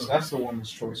 That's the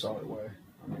woman's choice all the way.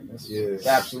 I mean, it's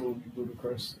absolutely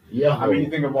ludicrous. Yeah. I mean, you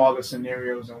think of all the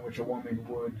scenarios in which a woman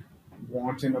would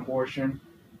want an abortion.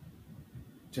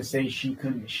 To say she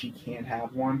can't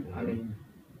have one. I mean,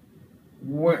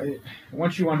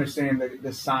 once you understand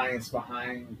the science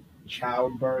behind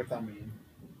childbirth, I mean,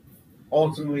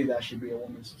 ultimately that should be a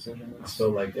woman's decision.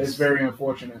 It's very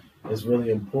unfortunate. It's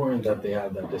really important that they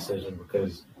have that decision,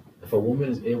 because if a woman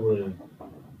is able to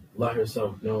let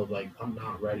herself know, like, I'm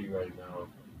not ready right now,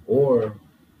 or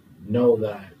know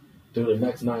that through the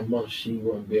next 9 months she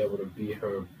wouldn't be able to be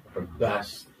her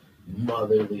best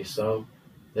motherly self,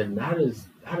 then that is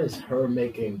her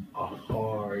making a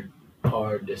hard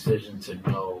decision to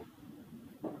know,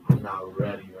 I'm not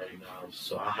ready right now,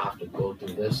 so I have to go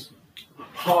through this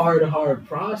hard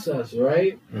process,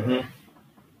 right? Mm-hmm.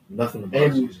 Nothing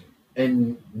about it.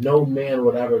 And no man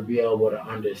would ever be able to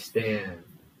understand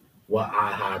what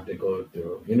I had to go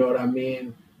through. You know what I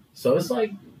mean? So it's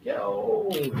like,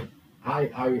 yo, I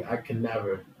can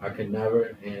never.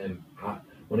 And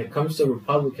when it comes to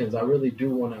Republicans, I really do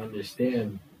want to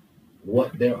understand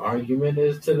what their argument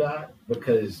is to that,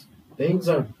 because things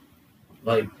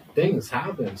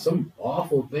happen. Some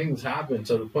awful things happen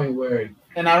to the point where.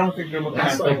 And I don't think they're looking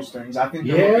at those things. I think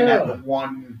they're looking at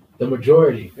the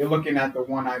majority. They're looking at the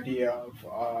one idea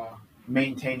of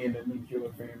maintaining a nuclear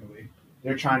family.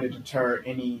 They're trying to deter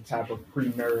any type of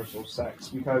premarital sex,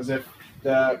 because if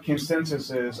the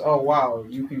consensus is, oh wow,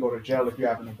 you can go to jail if you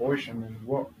have an abortion, then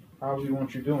what probably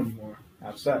won't you do anymore?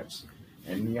 Have sex.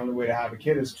 And the only way to have a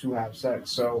kid is to have sex.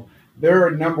 So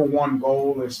their number one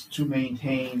goal is to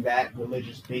maintain that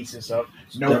religious basis of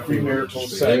no premarital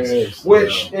sex,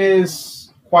 which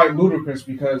is quite ludicrous,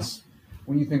 because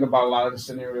when you think about a lot of the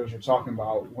scenarios you're talking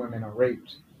about, women are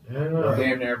raped.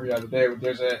 damn near every other day.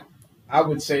 I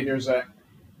would say there's a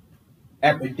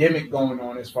epidemic going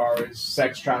on as far as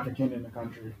sex trafficking in the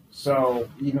country. So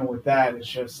even with that, it's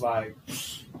just like,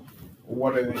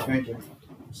 what are they thinking?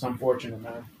 It's unfortunate,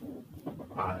 man.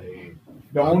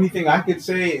 The only thing I could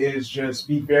say is just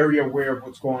be very aware of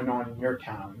what's going on in your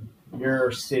town,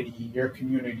 your city, your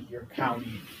community, your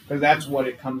county, because that's what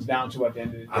it comes down to at the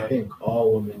end of the day. I think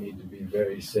all women need to be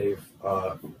very safe.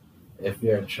 If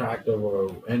you're attractive or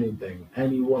anything,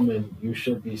 any woman, you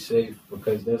should be safe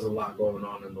because there's a lot going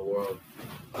on in the world.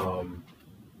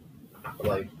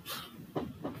 Like,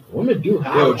 women do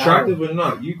have attractive or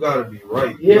not, you gotta be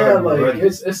right. Yeah, like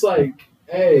it's like,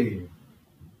 hey,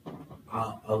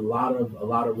 a lot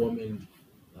of women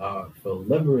feel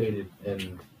liberated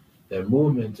in their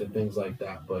movements and things like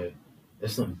that, but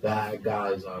there's some bad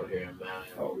guys out here, man.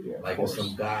 Oh yeah, like there's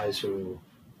some guys who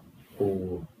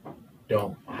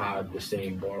don't have the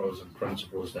same morals and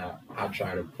principles that I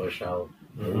try to push out.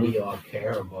 Mm-hmm. We all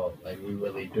care about, like we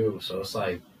really do. So it's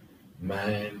like,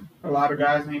 man, a lot of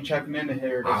guys ain't checking in to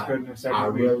hear this goodness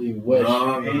every week. I really wish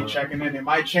they ain't checking in. It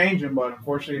might change them, but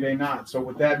unfortunately they not. So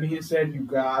with that being said, you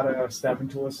gotta step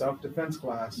into a self-defense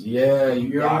class. Yeah, if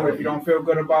you don't feel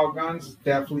good about guns,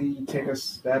 definitely take a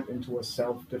step into a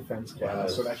self-defense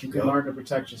class so that you can learn to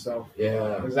protect yourself.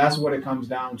 Yeah, because that's what it comes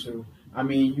down to. I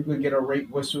mean, you could get a rape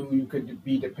whistle, you could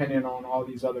be dependent on all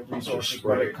these other resources,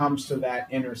 but it comes to that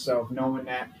inner self, knowing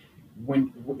that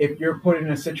if you're put in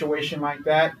a situation like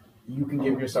that, you can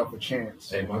give yourself a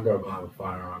chance. Hey, my girl gonna have a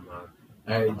firearm, man.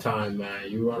 Anytime, man.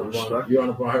 You run up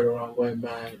on her the wrong way,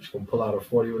 man. She's gonna pull out a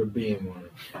 40 with a beam on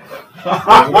it.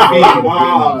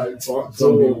 It's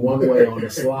gonna be one way on the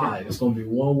slide. It's gonna be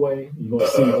one way. You're gonna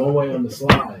see one way on the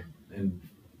slide, and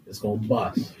it's gonna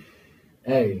bust.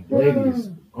 Hey, ladies,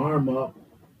 arm up.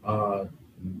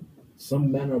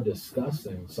 Some men are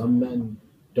disgusting. Some men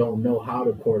don't know how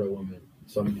to court a woman.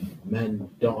 Some men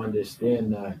don't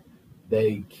understand that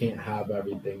they can't have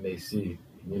everything they see.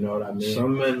 You know what I mean?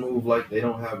 Some men move like they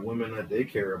don't have women that they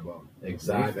care about.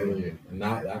 Exactly. And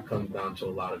that comes down to a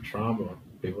lot of trauma.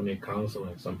 People need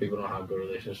counseling. Some people don't have good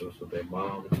relationships with their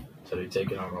mom, so they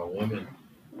take it out on women.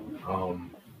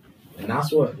 And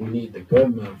that's what we need the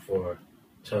good men for,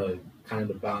 to kind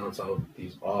of balance out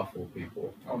these awful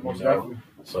people. Almost definitely.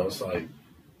 So it's like,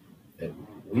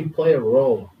 we play a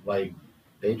role. Like,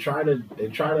 they try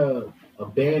to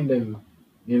abandon,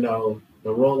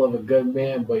 the role of a good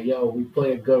man, but we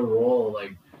play a good role.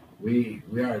 Like, we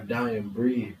are a dying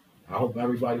breed. I hope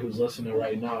everybody who's listening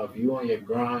right now, if you on your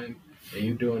grind and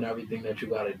you doing everything that you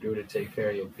got to do to take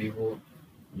care of your people,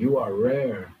 you are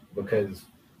rare, because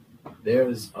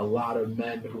there's a lot of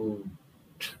men who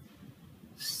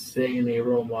stay in their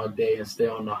room all day and stay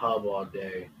on the hub all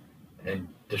day and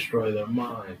destroy their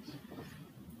minds.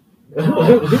 And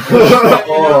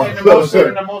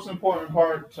the most important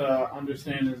part to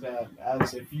understand is that,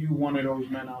 as if you one of those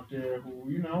men out there who,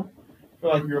 feel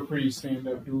like you're a pretty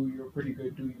stand-up dude, you're a pretty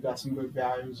good dude, you got some good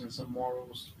values and some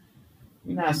morals,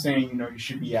 we're not saying, you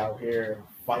should be out here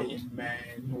fighting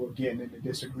men who are getting into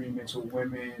disagreements with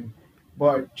women,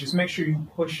 but just make sure you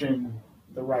pushing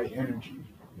the right energy.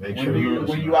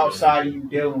 When you outside and you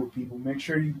dealing with people, make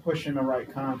sure you pushing the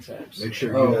right concepts. Make sure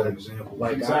you got an example.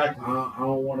 Like, exactly. I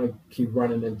don't want to keep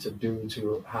running into dudes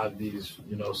who have these,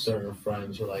 certain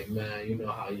friends who are like, man, you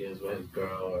know how he is with his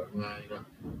girl, or man,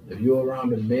 if you're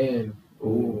around a man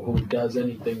who does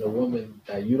anything to women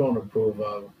that you don't approve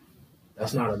of,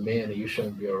 that's not a man, and you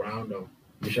shouldn't be around him.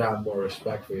 You should have more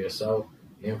respect for yourself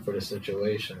and for the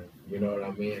situation. You know what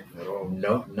I mean?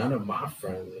 None of my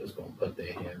friends is going to put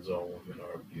their hands on women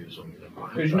or abuse women.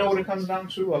 Because you know what it comes down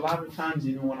to? A lot of times,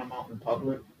 even when I'm out in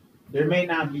public, there may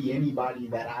not be anybody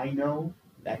that I know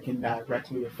that can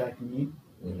directly affect me.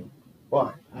 Mm-hmm.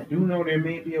 But I do know there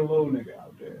may be a little nigga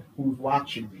out there who's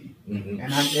watching me. Mm-hmm.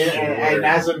 And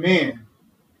as a man,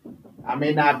 I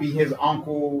may not be his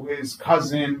uncle, his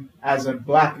cousin, as a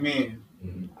black man.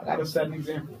 Mm-hmm. I got to set an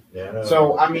example. Yeah.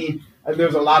 So, I mean,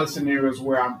 there's a lot of scenarios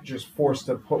where I'm just forced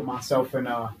to put myself in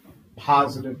a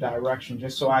positive direction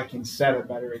just so I can set a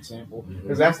better example.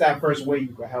 Because that's that first way you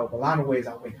can help. A lot of ways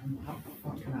how the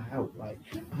fuck can I help? Like,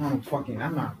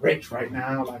 I'm not rich right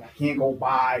now. Like, I can't go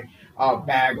buy a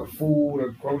bag of food or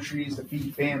groceries to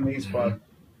feed families, but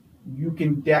you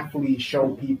can definitely show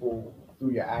people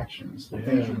through your actions, the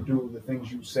things you do, the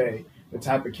things you say, the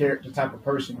type of character, the type of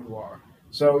person you are.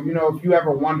 So, if you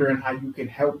ever wondering how you can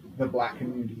help the black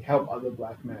community, help other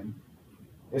black men,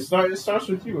 it starts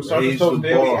with you. It starts with those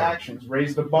daily actions.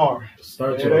 Raise the bar. It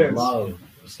starts with love.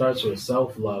 It starts with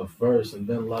self-love first, and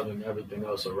then loving everything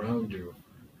else around you.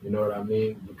 You know what I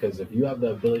mean? Because if you have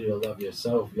the ability to love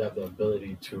yourself, you have the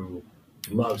ability to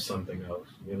love something else.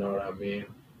 You know what I mean?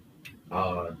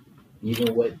 Uh,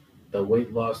 Even with the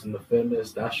weight loss and the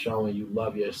fitness, that's showing you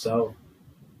love yourself.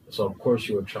 So of course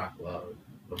you attract love.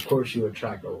 Of course you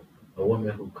attract a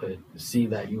woman who could see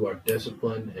that you are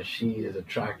disciplined and she is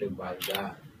attracted by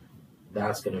that.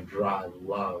 That's gonna drive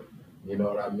love. You know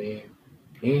what I mean?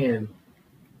 And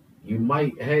you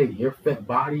might, hey, your fit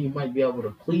body, you might be able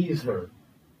to please her.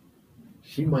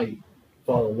 She might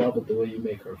fall in love with the way you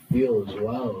make her feel as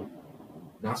well.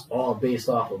 That's all based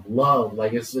off of love.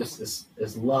 Like it's just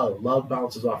it's love. Love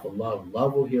bounces off of love.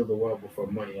 Love will heal the world before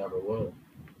money ever will.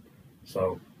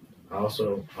 So I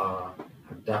also I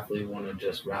definitely want to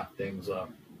just wrap things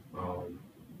up. Um,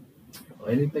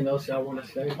 Anything else y'all want to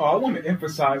say? Oh, I want to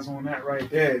emphasize on that right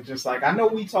there. Just like I know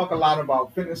we talk a lot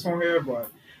about fitness on here, but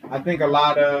I think a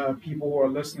lot of people who are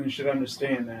listening should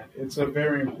understand that it's a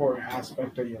very important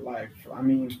aspect of your life. I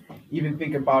mean, even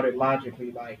think about it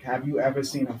logically. Like, have you ever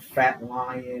seen a fat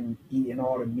lion eating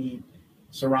all the meat,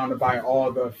 surrounded by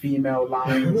all the female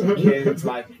lions and kids?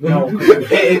 Like, no,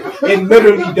 it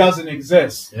literally doesn't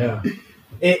exist. Yeah.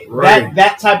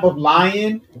 That type of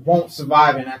lion won't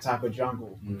survive in that type of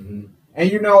jungle. Mm-hmm.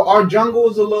 And our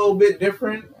jungle is a little bit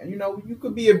different. You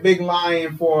could be a big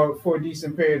lion for a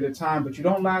decent period of time, but you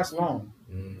don't last long.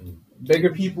 Mm-hmm.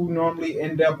 Bigger people normally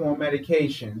end up on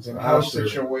medications and health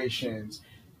situations,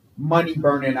 money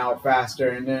burning out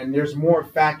faster, and then there's more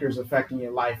factors affecting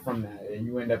your life from that, and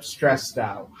you end up stressed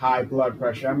out, high blood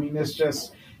pressure. I mean, it's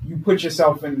just you put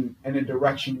yourself in a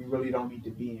direction you really don't need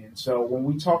to be in. So when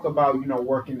we talk about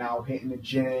working out, hitting the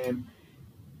gym,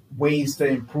 ways to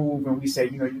improve, and we say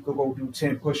you could go do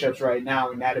 10 push-ups right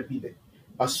now, and that'd be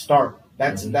a start.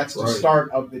 That's the start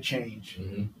of the change.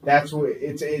 Mm-hmm. That's what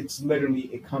it's literally,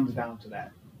 it comes down to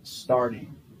that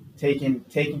starting, taking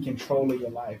control of your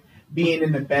life, being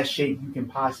in the best shape you can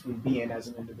possibly be in as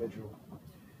an individual.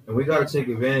 And we got to take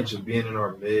advantage of being in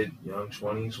our young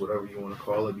 20s, whatever you want to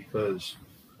call it, because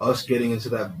us getting into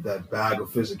that bag of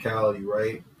physicality,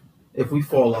 right? If we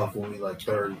fall off when we like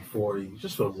 30, 40,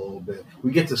 just for a little bit,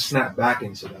 we get to snap back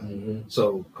into that. Mm-hmm.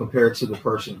 So compared to the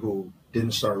person who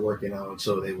didn't start working out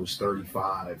until they was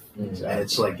 35, mm-hmm. and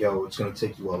it's like, it's going to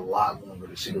take you a lot longer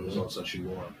to see the results that you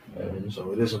want. Mm-hmm.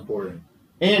 So it is important.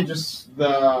 And just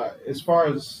as far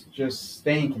as just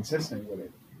staying consistent with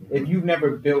it. If you've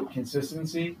never built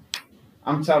consistency,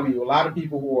 I'm telling you, a lot of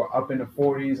people who are up in the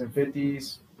 40s and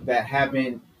 50s that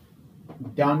haven't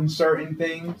done certain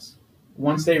things,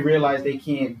 once they realize they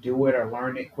can't do it or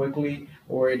learn it quickly,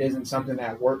 or it isn't something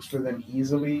that works for them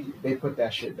easily, they put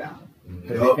that shit down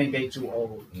because they think they too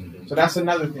old. Mm-hmm. So that's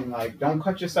another thing. Like, don't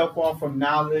cut yourself off from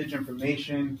knowledge,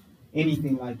 information,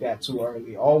 anything like that too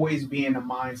early. Always be in a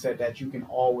mindset that you can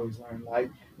always learn.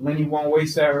 Like Lenny One Way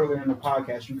said earlier in the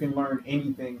podcast, you can learn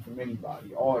anything from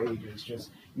anybody, all ages.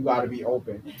 Just you got to be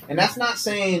open. And that's not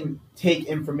saying take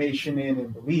information in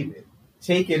and believe it.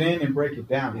 Take it in and break it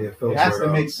down. Yeah, it has to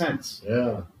make sense.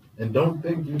 Yeah. And don't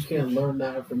think you can't learn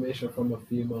that information from a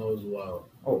female as well.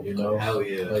 Oh, hell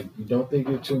yeah. Like, you don't think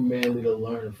you're too manly to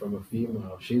learn from a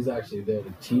female. She's actually there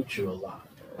to teach you a lot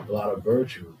of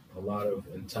virtue, a lot of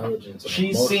intelligence.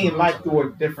 She's seeing life through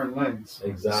a different lens.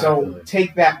 Exactly. So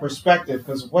take that perspective,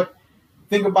 because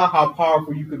think about how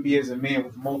powerful you could be as a man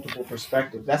with multiple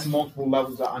perspectives. That's multiple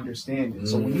levels of understanding.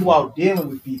 So when you out dealing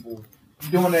with people,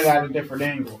 you're doing it at a different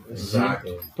angle.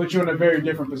 Exactly. Put you in a very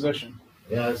different position.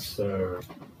 Yes, sir.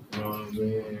 You know what I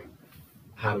mean?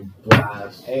 Had a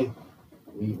blast. Hey.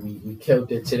 We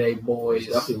killed it today, boys.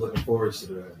 Definitely looking forward to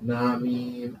that. Know what I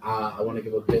mean? I want to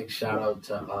give a big shout out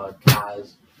to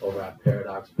Kaz over at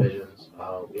Paradox Visions.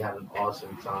 We had an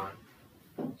awesome time.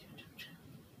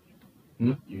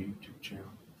 Your YouTube channel.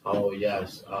 Oh,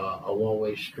 yes. A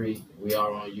one-way street. We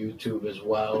are on YouTube as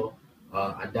well.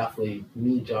 I definitely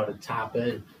need y'all to tap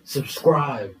in.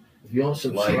 Subscribe. If you don't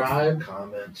subscribe,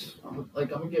 comments. I'm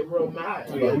gonna get real mad.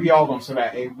 So yeah, we all gonna say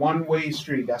that. A one-way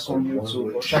street. That's on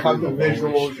YouTube. Go check out the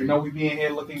visuals. We be in here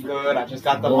looking good. I just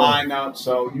got the lineup,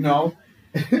 so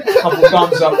a couple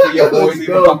thumbs up for your boys. Leave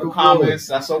a couple comments.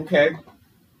 That's okay.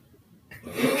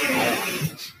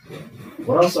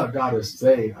 What else I gotta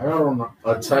say? I got on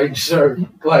a tight shirt.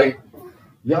 Like,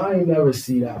 y'all ain't never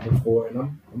see that before, and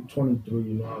I'm 23.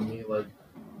 You know what I mean? Like,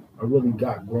 I really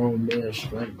got grown man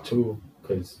strength too,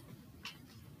 cause.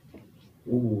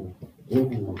 Ooh,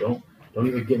 don't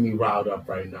even get me riled up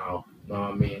right now. Know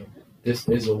what I mean? This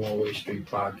is a one-way street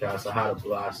podcast. I had a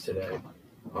blast today.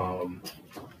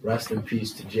 Rest in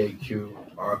peace to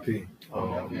JQ. RP.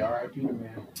 RIP,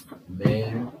 man.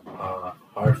 Man,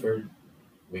 Hartford,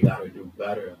 we gotta do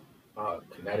better.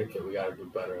 Connecticut, we gotta do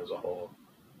better as a whole.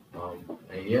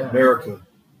 And yeah, America.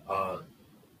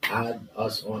 Add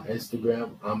us on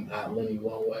Instagram. I'm at Lenny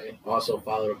One Way. Also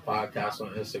follow the podcast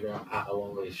on Instagram at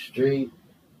One Way Street.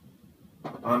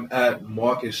 I'm at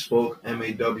Marcus Spoke,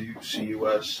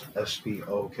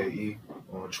 MAWCUSSPOKE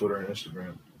on Twitter and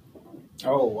Instagram.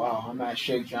 Oh wow, I'm at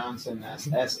Shake Johnson. That's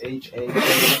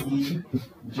SHAKE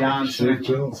Johnson. Shake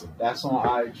Johnson. That's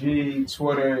on IG.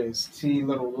 Twitter is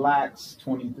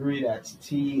TLittleLax23. That's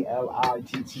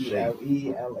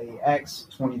TLITTLELAX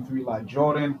 23 like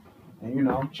Jordan. And you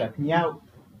know, check me out.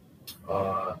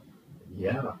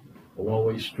 Yeah. One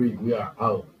Way Street. We are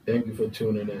out. Thank you for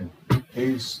tuning in.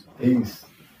 Peace. Peace.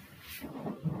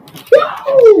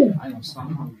 I am so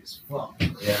hungry as fuck.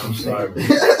 Yeah, I'm sorry.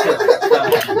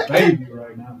 Baby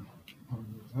right now.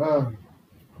 I'm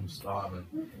starving.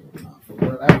 For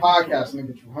real. That podcast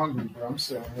nigga get you hungry, bro. I'm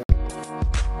sitting here.